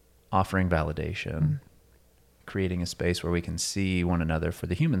 offering validation, creating a space where we can see one another for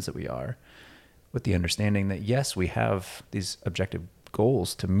the humans that we are, with the understanding that, yes, we have these objective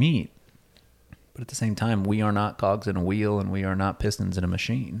goals to meet, but at the same time, we are not cogs in a wheel and we are not pistons in a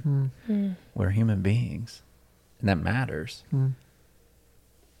machine. We're human beings, and that matters.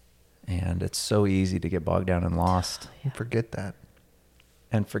 And it's so easy to get bogged down and lost. Forget that.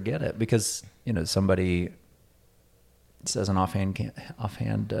 And forget it because, somebody says an offhand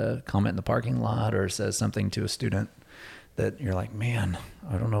comment in the parking lot or says something to a student that you're like, man,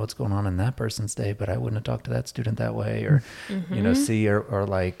 I don't know what's going on in that person's day, but I wouldn't have talked to that student that way. Or, or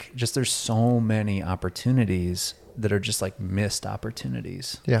like, just there's so many opportunities that are just like missed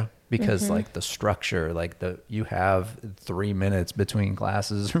opportunities. Yeah. Because like the structure, like you have 3 minutes between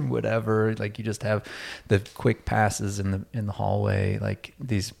classes or whatever, like you just have the quick passes in the hallway, like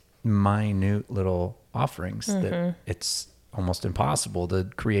these minute little offerings that it's almost impossible to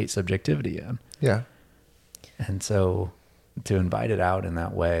create subjectivity in. Yeah. And so to invite it out in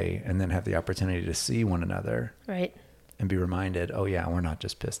that way and then have the opportunity to see one another. Right. And be reminded, oh yeah, we're not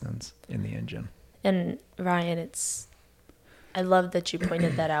just pistons in the engine. And Ryan, I love that you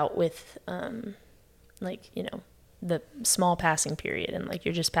pointed that out with, the small passing period and like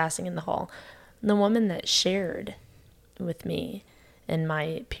you're just passing in the hall. The woman that shared with me in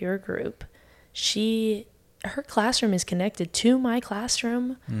my peer group, her classroom is connected to my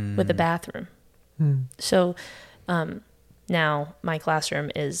classroom with a bathroom. So now my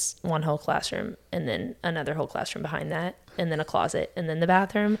classroom is one whole classroom and then another whole classroom behind that and then a closet and then the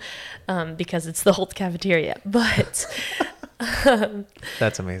bathroom because it's the whole cafeteria. But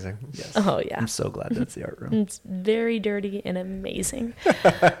that's amazing. Yes. Oh yeah. I'm so glad that's the art room. It's very dirty and amazing.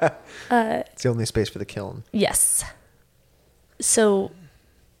 It's the only space for the kiln. Yes. So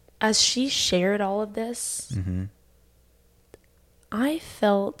as she shared all of this, I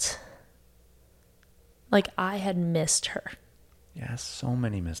felt like I had missed her. Yeah, so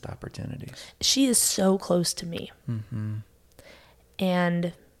many missed opportunities. She is so close to me. Mm-hmm.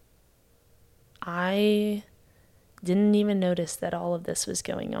 And I didn't even notice that all of this was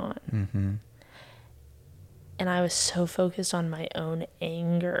going on. Mm-hmm. And I was so focused on my own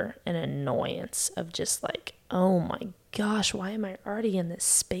anger and annoyance of just like, oh my gosh, why am I already in this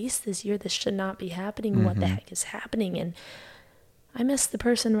space this year? This should not be happening. Mm-hmm. What the heck is happening? And I missed the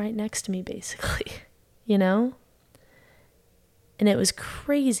person right next to me, basically, you know? And it was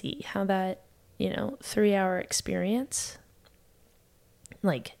crazy how that, 3-hour experience,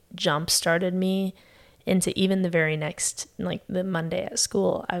 like, jump-started me into even the very next, like, the Monday at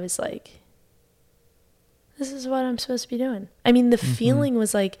school. I was like, this is what I'm supposed to be doing. I mean, the feeling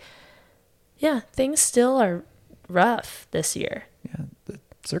was like, yeah, things still are rough this year. Yeah, the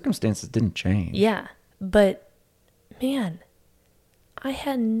circumstances didn't change. Yeah, but man, I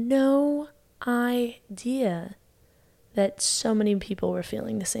had no idea that so many people were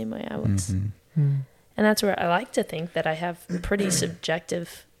feeling the same way I was. Mm-hmm. And that's where I like to think that I have pretty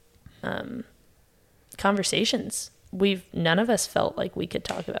subjective conversations. None of us felt like we could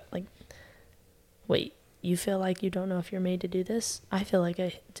talk about, like, wait, you feel like you don't know if you're made to do this? I feel like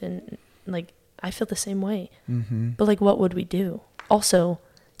I didn't, like, I feel the same way. Mm-hmm. But, like, what would we do? Also,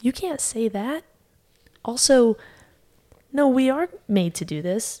 you can't say that. Also, no, we are made to do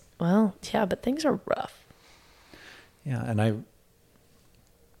this. Well, yeah, but things are rough. Yeah, and I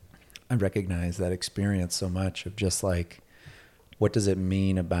recognize that experience so much of just like, what does it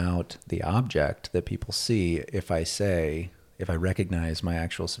mean about the object that people see if I recognize my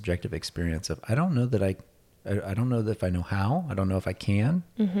actual subjective experience of, I don't know that I don't know that if I know how, I don't know if I can.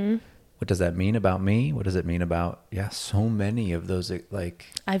 Mm-hmm. What does that mean about me? What does it mean about, so many of those, like.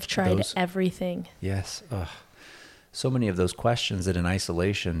 I've tried everything. Yes. So many of those questions that in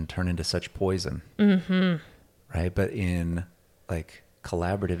isolation turn into such poison. Mm-hmm. Right. But in like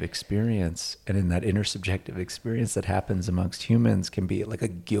collaborative experience and in that intersubjective experience that happens amongst humans can be like a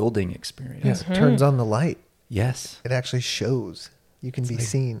gilding experience. Yeah, it turns on the light. Yes. It actually shows. You can be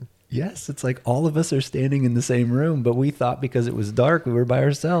seen. Yes. It's like all of us are standing in the same room, but we thought because it was dark, we were by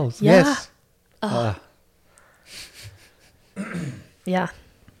ourselves. Yeah. Yes. Yeah.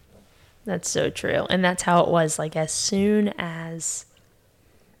 That's so true. And that's how it was. Like, as soon as,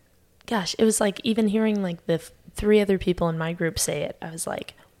 gosh, it was like even hearing like the 3 other people in my group say it, I was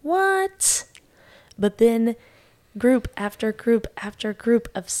like, what? But then group after group after group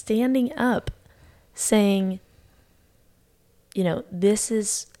of standing up saying, this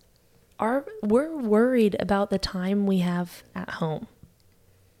is we're worried about the time we have at home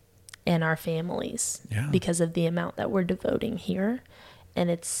and our families because of the amount that we're devoting here.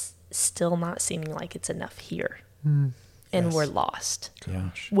 And it's still not seeming like it's enough here. And we're lost.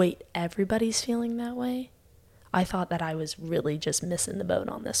 Gosh. Wait, everybody's feeling that way? I thought that I was really just missing the boat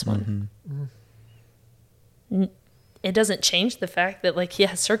on this one. Mm-hmm. It doesn't change the fact that, like,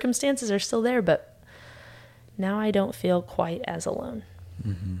 circumstances are still there, but now I don't feel quite as alone.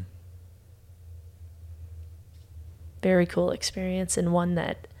 Mm-hmm. Very cool experience, and one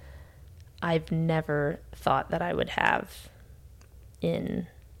that I've never thought that I would have in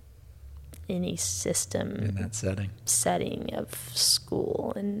any system In that setting of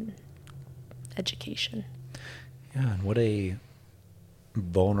school and education. Yeah, and what a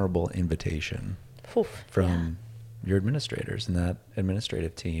vulnerable invitation from your administrators and that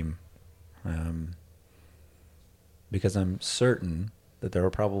administrative team. Because I'm certain that there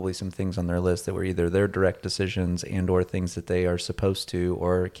are probably some things on their list that were either their direct decisions and or things that they are supposed to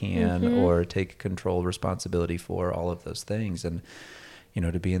or can or take control responsibility for, all of those things. And,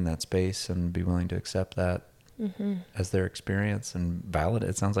 to be in that space and be willing to accept that as their experience and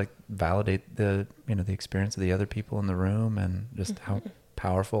validate the, the experience of the other people in the room and just how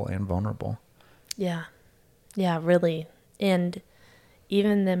powerful and vulnerable. Yeah. Yeah, really. And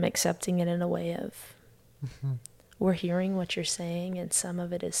even them accepting it in a way of, we're hearing what you're saying, and some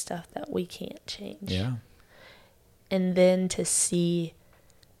of it is stuff that we can't change. Yeah. And then to see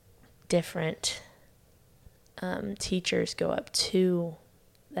different teachers go up to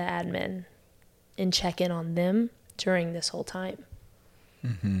the admin and check in on them during this whole time.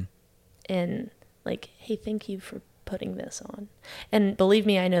 And like, hey, thank you for putting this on. And believe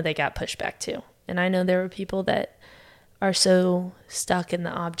me, I know they got pushback too. And I know there were people that are so stuck in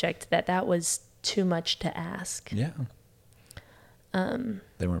the object that was too much to ask. Yeah.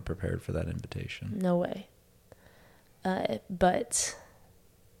 They weren't prepared for that invitation. No way. But,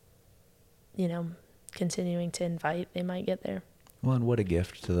 continuing to invite, they might get there. Well, and what a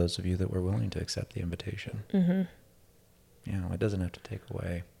gift to those of you that were willing to accept the invitation. It doesn't have to take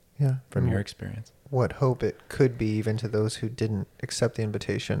away. Yeah. from your experience. What hope it could be even to those who didn't accept the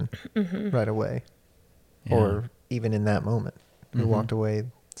invitation right away. Yeah. Or even in that moment, who Mhm. walked away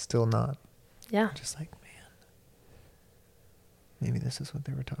still not. Yeah. Just like, man, maybe this is what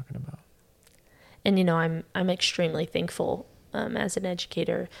they were talking about. And I'm extremely thankful as an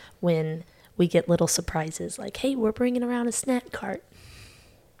educator when we get little surprises like, hey, we're bringing around a snack cart.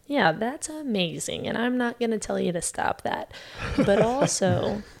 Yeah, that's amazing. And I'm not going to tell you to stop that. But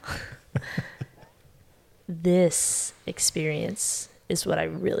also, this experience is what I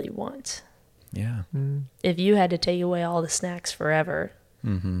really want. Yeah. If you had to take away all the snacks forever,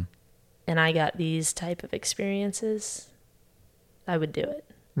 Mm-hmm. and I got these type of experiences, I would do it.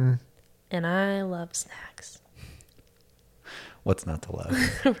 Mm. And I love snacks. What's not to love?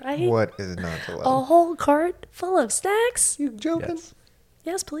 Right? What is not to love? A whole cart full of snacks? You joking? Yes.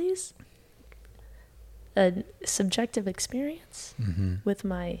 Yes, please. A subjective experience Mm-hmm. with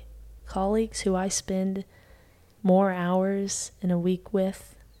my colleagues who I spend more hours in a week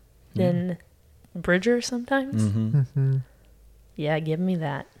with than Bridger sometimes. Mm-hmm. Mm-hmm. Yeah, give me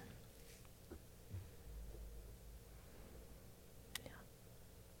that.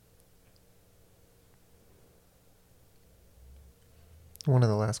 One of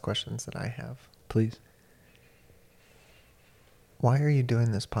the last questions that I have. Please. Why are you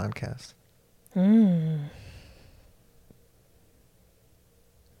doing this podcast?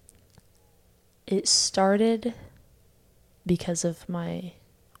 It started because of my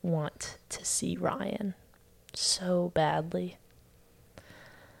want to see Ryan so badly.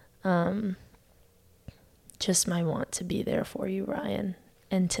 Just my want to be there for you, Ryan,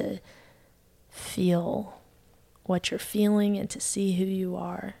 and to feel what you're feeling and to see who you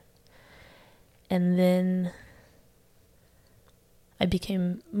are. And then I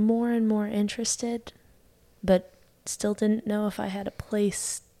became more and more interested, but still didn't know if I had a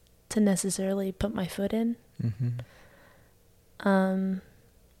place to necessarily put my foot in. Mm-hmm.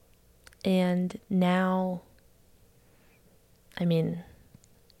 And now, I mean,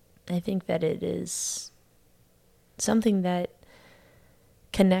 I think that it is something that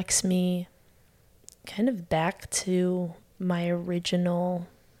connects me kind of back to my original,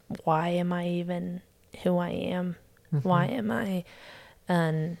 why am I even who I am? Mm-hmm. Why am I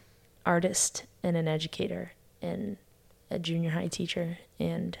an artist and an educator and a junior high teacher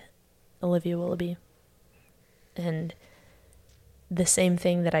and Olivia Willoughby? And the same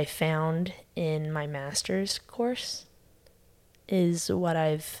thing that I found in my master's course is what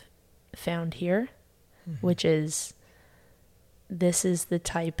I've found here, which is this is the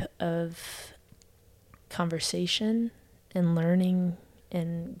type of conversation and learning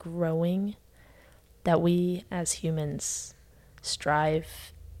and growing that we as humans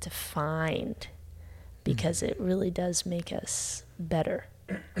strive to find, because it really does make us better.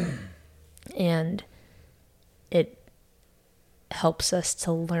 And it helps us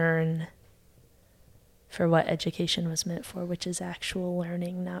to learn for what education was meant for, which is actual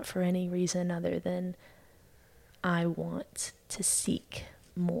learning, not for any reason other than I want to seek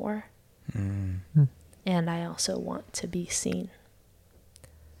more. And I also want to be seen.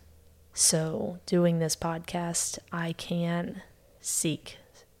 So doing this podcast, I can seek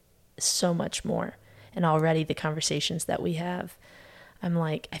so much more. And already the conversations that we have, I'm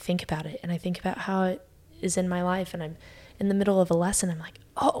like, I think about it and I think about how it is in my life, and I'm in the middle of a lesson. I'm like,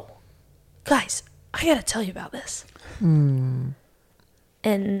 oh, guys, I got to tell you about this. And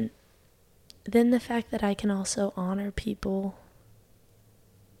then the fact that I can also honor people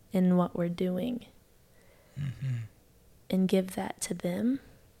in what we're doing and give that to them,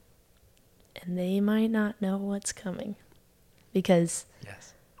 and they might not know what's coming, because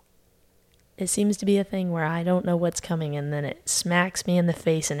Yes. it seems to be a thing where I don't know what's coming, and then it smacks me in the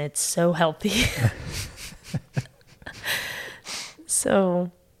face, and it's so healthy.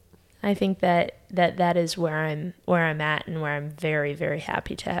 So I think that is where I'm at, and where I'm very, very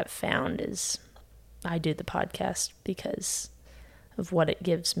happy to have found is I do the podcast because of what it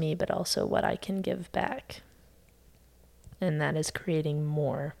gives me, but also what I can give back. And that is creating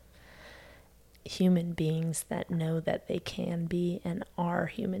more human beings that know that they can be and are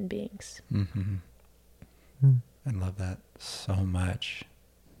human beings. Mm-hmm. I love that so much.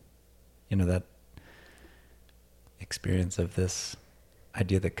 You know, that experience of this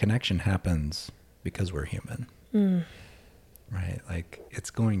idea that connection happens because we're human. Right? Like, it's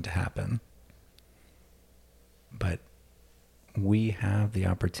going to happen. But we have the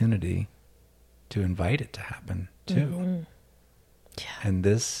opportunity to invite it to happen too. Yeah. And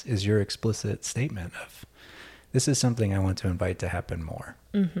this is your explicit statement of, this is something I want to invite to happen more.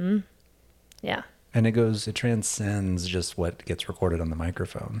 Yeah. And it transcends just what gets recorded on the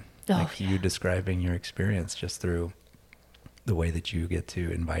microphone. Oh, like yeah. you describing your experience just through the way that you get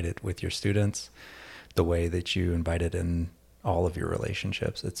to invite it with your students, the way that you invite it in all of your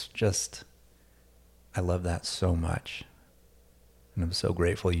relationships. It's just, I love that so much. And I'm so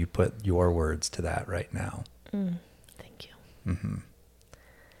grateful you put your words to that right now. Thank you. Mm-hmm.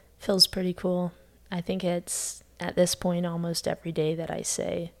 Feels pretty cool. I think it's at this point almost every day that I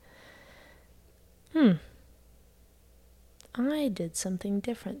say, I did something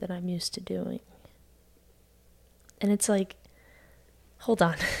different than I'm used to doing. And it's like, hold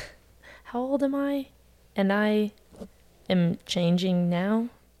on, how old am I? And I am changing now.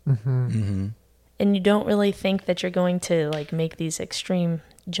 Mm-hmm. Mm-hmm. And you don't really think that you're going to like make these extreme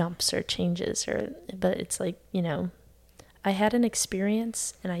jumps or changes, but it's like, I had an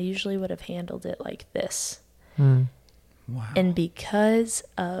experience and I usually would have handled it like this. Mm. Wow. And because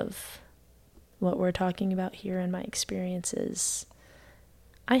of what we're talking about here in my experiences,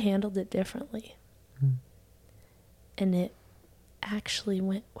 I handled it differently. Mm. And it actually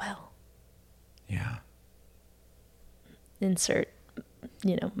went well. Yeah. Insert,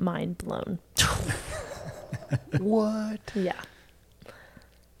 mind blown. What? Yeah.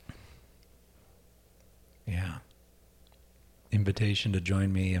 Yeah. Invitation to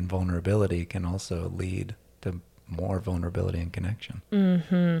join me in vulnerability can also lead to more vulnerability and connection.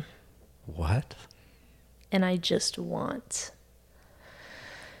 Mm-hmm. What? And I just want,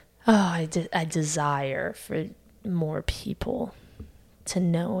 I desire for more people to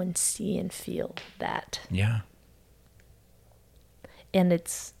know and see and feel that. Yeah. And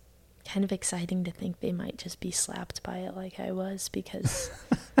it's kind of exciting to think they might just be slapped by it like I was, because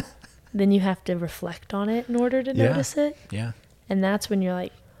then you have to reflect on it in order to notice it. Yeah. And that's when you're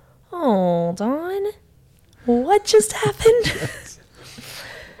like, hold on, what just happened?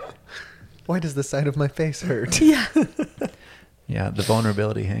 Why does the side of my face hurt? Yeah. Yeah. The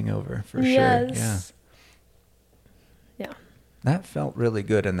vulnerability hangover for Yes. sure. Yeah. Yeah. That felt really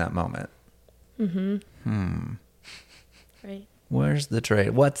good in that moment. Mm-hmm. Right. Where's the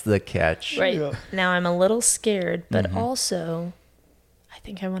trade? What's the catch? Right. Yeah. Now I'm a little scared, but Mhm. also I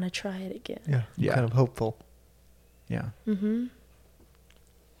think I want to try it again. Yeah. Yeah. Kind of hopeful. Yeah. Mm-hmm.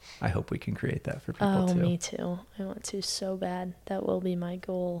 I hope we can create that for people Oh, too. me too. I want to so bad. That will be my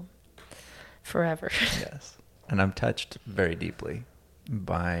goal forever. Yes. And I'm touched very deeply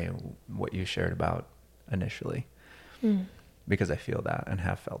by what you shared about initially, because I feel that and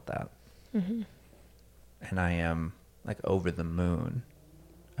have felt that. Mm-hmm. And I am like over the moon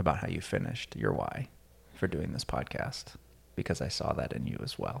about how you finished your why for doing this podcast, because I saw that in you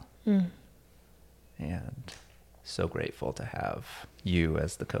as well. And so grateful to have you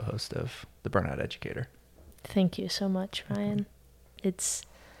as the co-host of The Burnout Educator. Thank you so much, Ryan. It's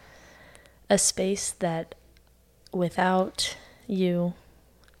a space that without you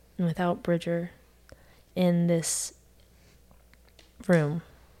and without Bridger in this room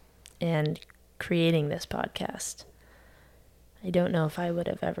and creating this podcast, I don't know if I would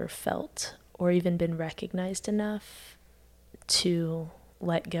have ever felt or even been recognized enough to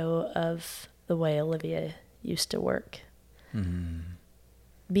let go of the way Olivia used to work.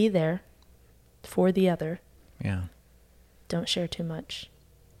 Be there for the other. Yeah. Don't share too much.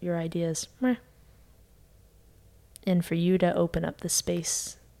 Your ideas, meh. And for you to open up the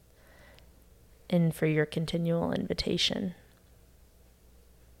space and for your continual invitation,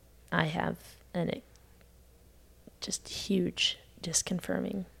 I have an just huge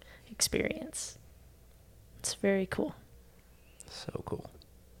disconfirming experience. It's very cool. So cool.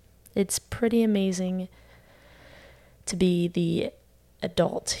 It's pretty amazing to be the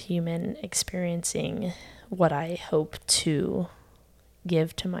adult human experiencing what I hope to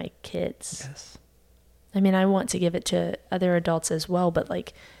give to my kids. Yes. I mean, I want to give it to other adults as well, but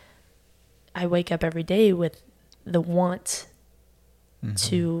like, I wake up every day with the want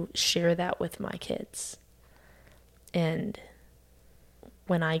to share that with my kids. And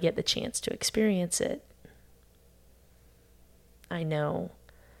when I get the chance to experience it, I know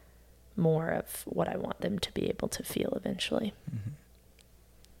more of what I want them to be able to feel eventually.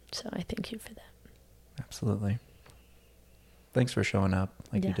 So I thank you for that. Absolutely. Thanks for showing up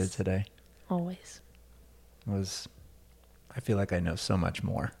like you did Yes. today. Always. I feel like I know so much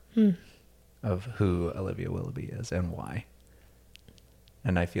more of who Olivia Willoughby is and why.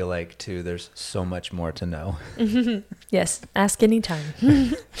 And I feel like, too, there's so much more to know. Yes, ask anytime.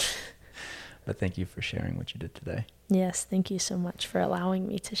 But thank you for sharing what you did today. Yes, thank you so much for allowing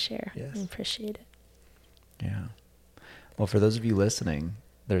me to share. Yes. I appreciate it. Yeah. Well, for those of you listening,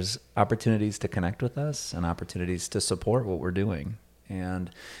 there's opportunities to connect with us and opportunities to support what we're doing And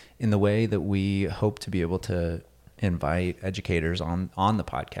in the way that we hope to be able to invite educators on the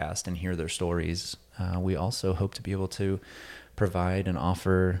podcast and hear their stories, we also hope to be able to provide and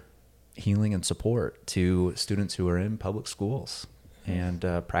offer healing and support to students who are in public schools and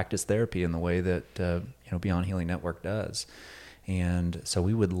practice therapy in the way that Beyond Healing Network does. And so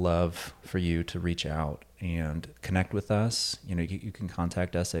we would love for you to reach out and connect with us. You can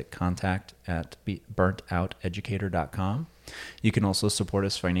contact us at contact@burnouteducator.com. You can also support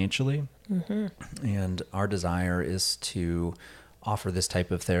us financially. Mm-hmm. And our desire is to offer this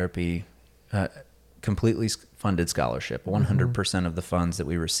type of therapy completely funded scholarship. 100% of the funds that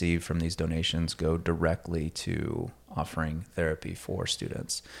we receive from these donations go directly to offering therapy for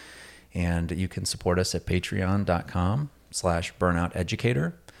students. And you can support us at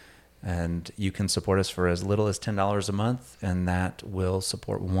patreon.com/burnouteducator. And you can support us for as little as $10 a month, and that will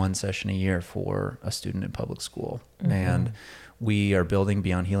support one session a year for a student in public school. Mm-hmm. And we are building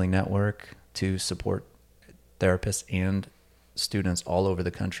Beyond Healing Network to support therapists and students all over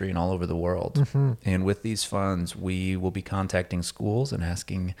the country and all over the world. Mm-hmm. And with these funds, we will be contacting schools and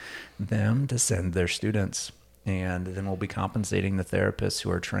asking them to send their students. And then we'll be compensating the therapists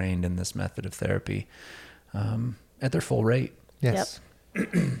who are trained in this method of therapy at their full rate. Yes. Yep.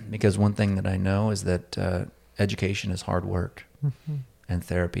 Because one thing that I know is that education is hard work. Mm-hmm. And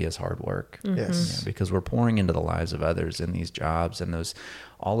therapy is hard work. Mm-hmm. Yes. Because we're pouring into the lives of others in these jobs, and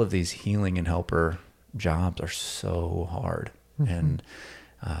all of these healing and helper jobs are so hard. Mm-hmm. And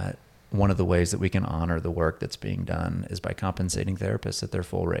one of the ways that we can honor the work that's being done is by compensating therapists at their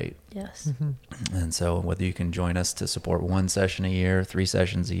full rate. Yes. Mm-hmm. And so whether you can join us to support 1 session a year, 3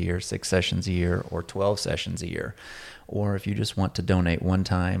 sessions a year, 6 sessions a year, or 12 sessions a year, or if you just want to donate one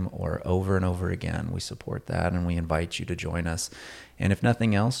time or over and over again, we support that and we invite you to join us. And if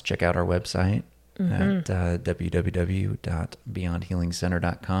nothing else, check out our website at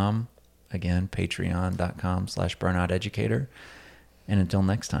www.beyondhealingcenter.com. Again, patreon.com/burnouteducator. And until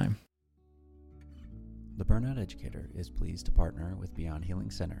next time. The Burnout Educator is pleased to partner with Beyond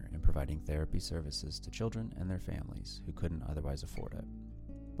Healing Center in providing therapy services to children and their families who couldn't otherwise afford it.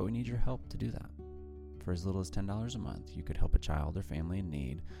 But we need your help to do that. For as little as $10 a month, you could help a child or family in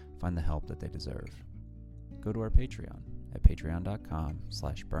need find the help that they deserve. Go to our Patreon at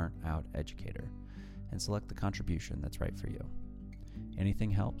patreon.com/burnouteducator and select the contribution that's right for you.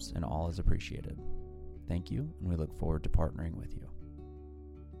 Anything helps and all is appreciated. Thank you, and we look forward to partnering with you.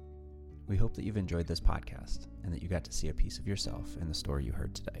 We hope that you've enjoyed this podcast and that you got to see a piece of yourself in the story you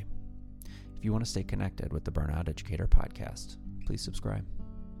heard today. If you want to stay connected with the Burnout Educator podcast, please subscribe.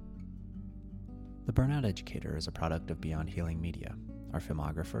 The Burnout Educator is a product of Beyond Healing Media. Our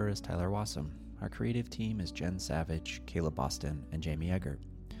filmographer is Tyler Wassam. Our creative team is Jen Savage, Caleb Boston, and Jamie Eggert.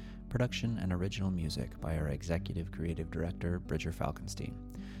 Production and original music by our executive creative director, Bridger Falkenstein.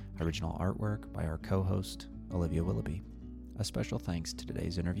 Original artwork by our co-host, Olivia Willoughby. A special thanks to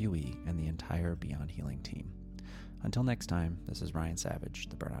today's interviewee and the entire Beyond Healing team. Until next time, this is Ryan Savage,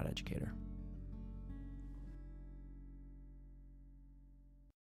 the Burnout Educator.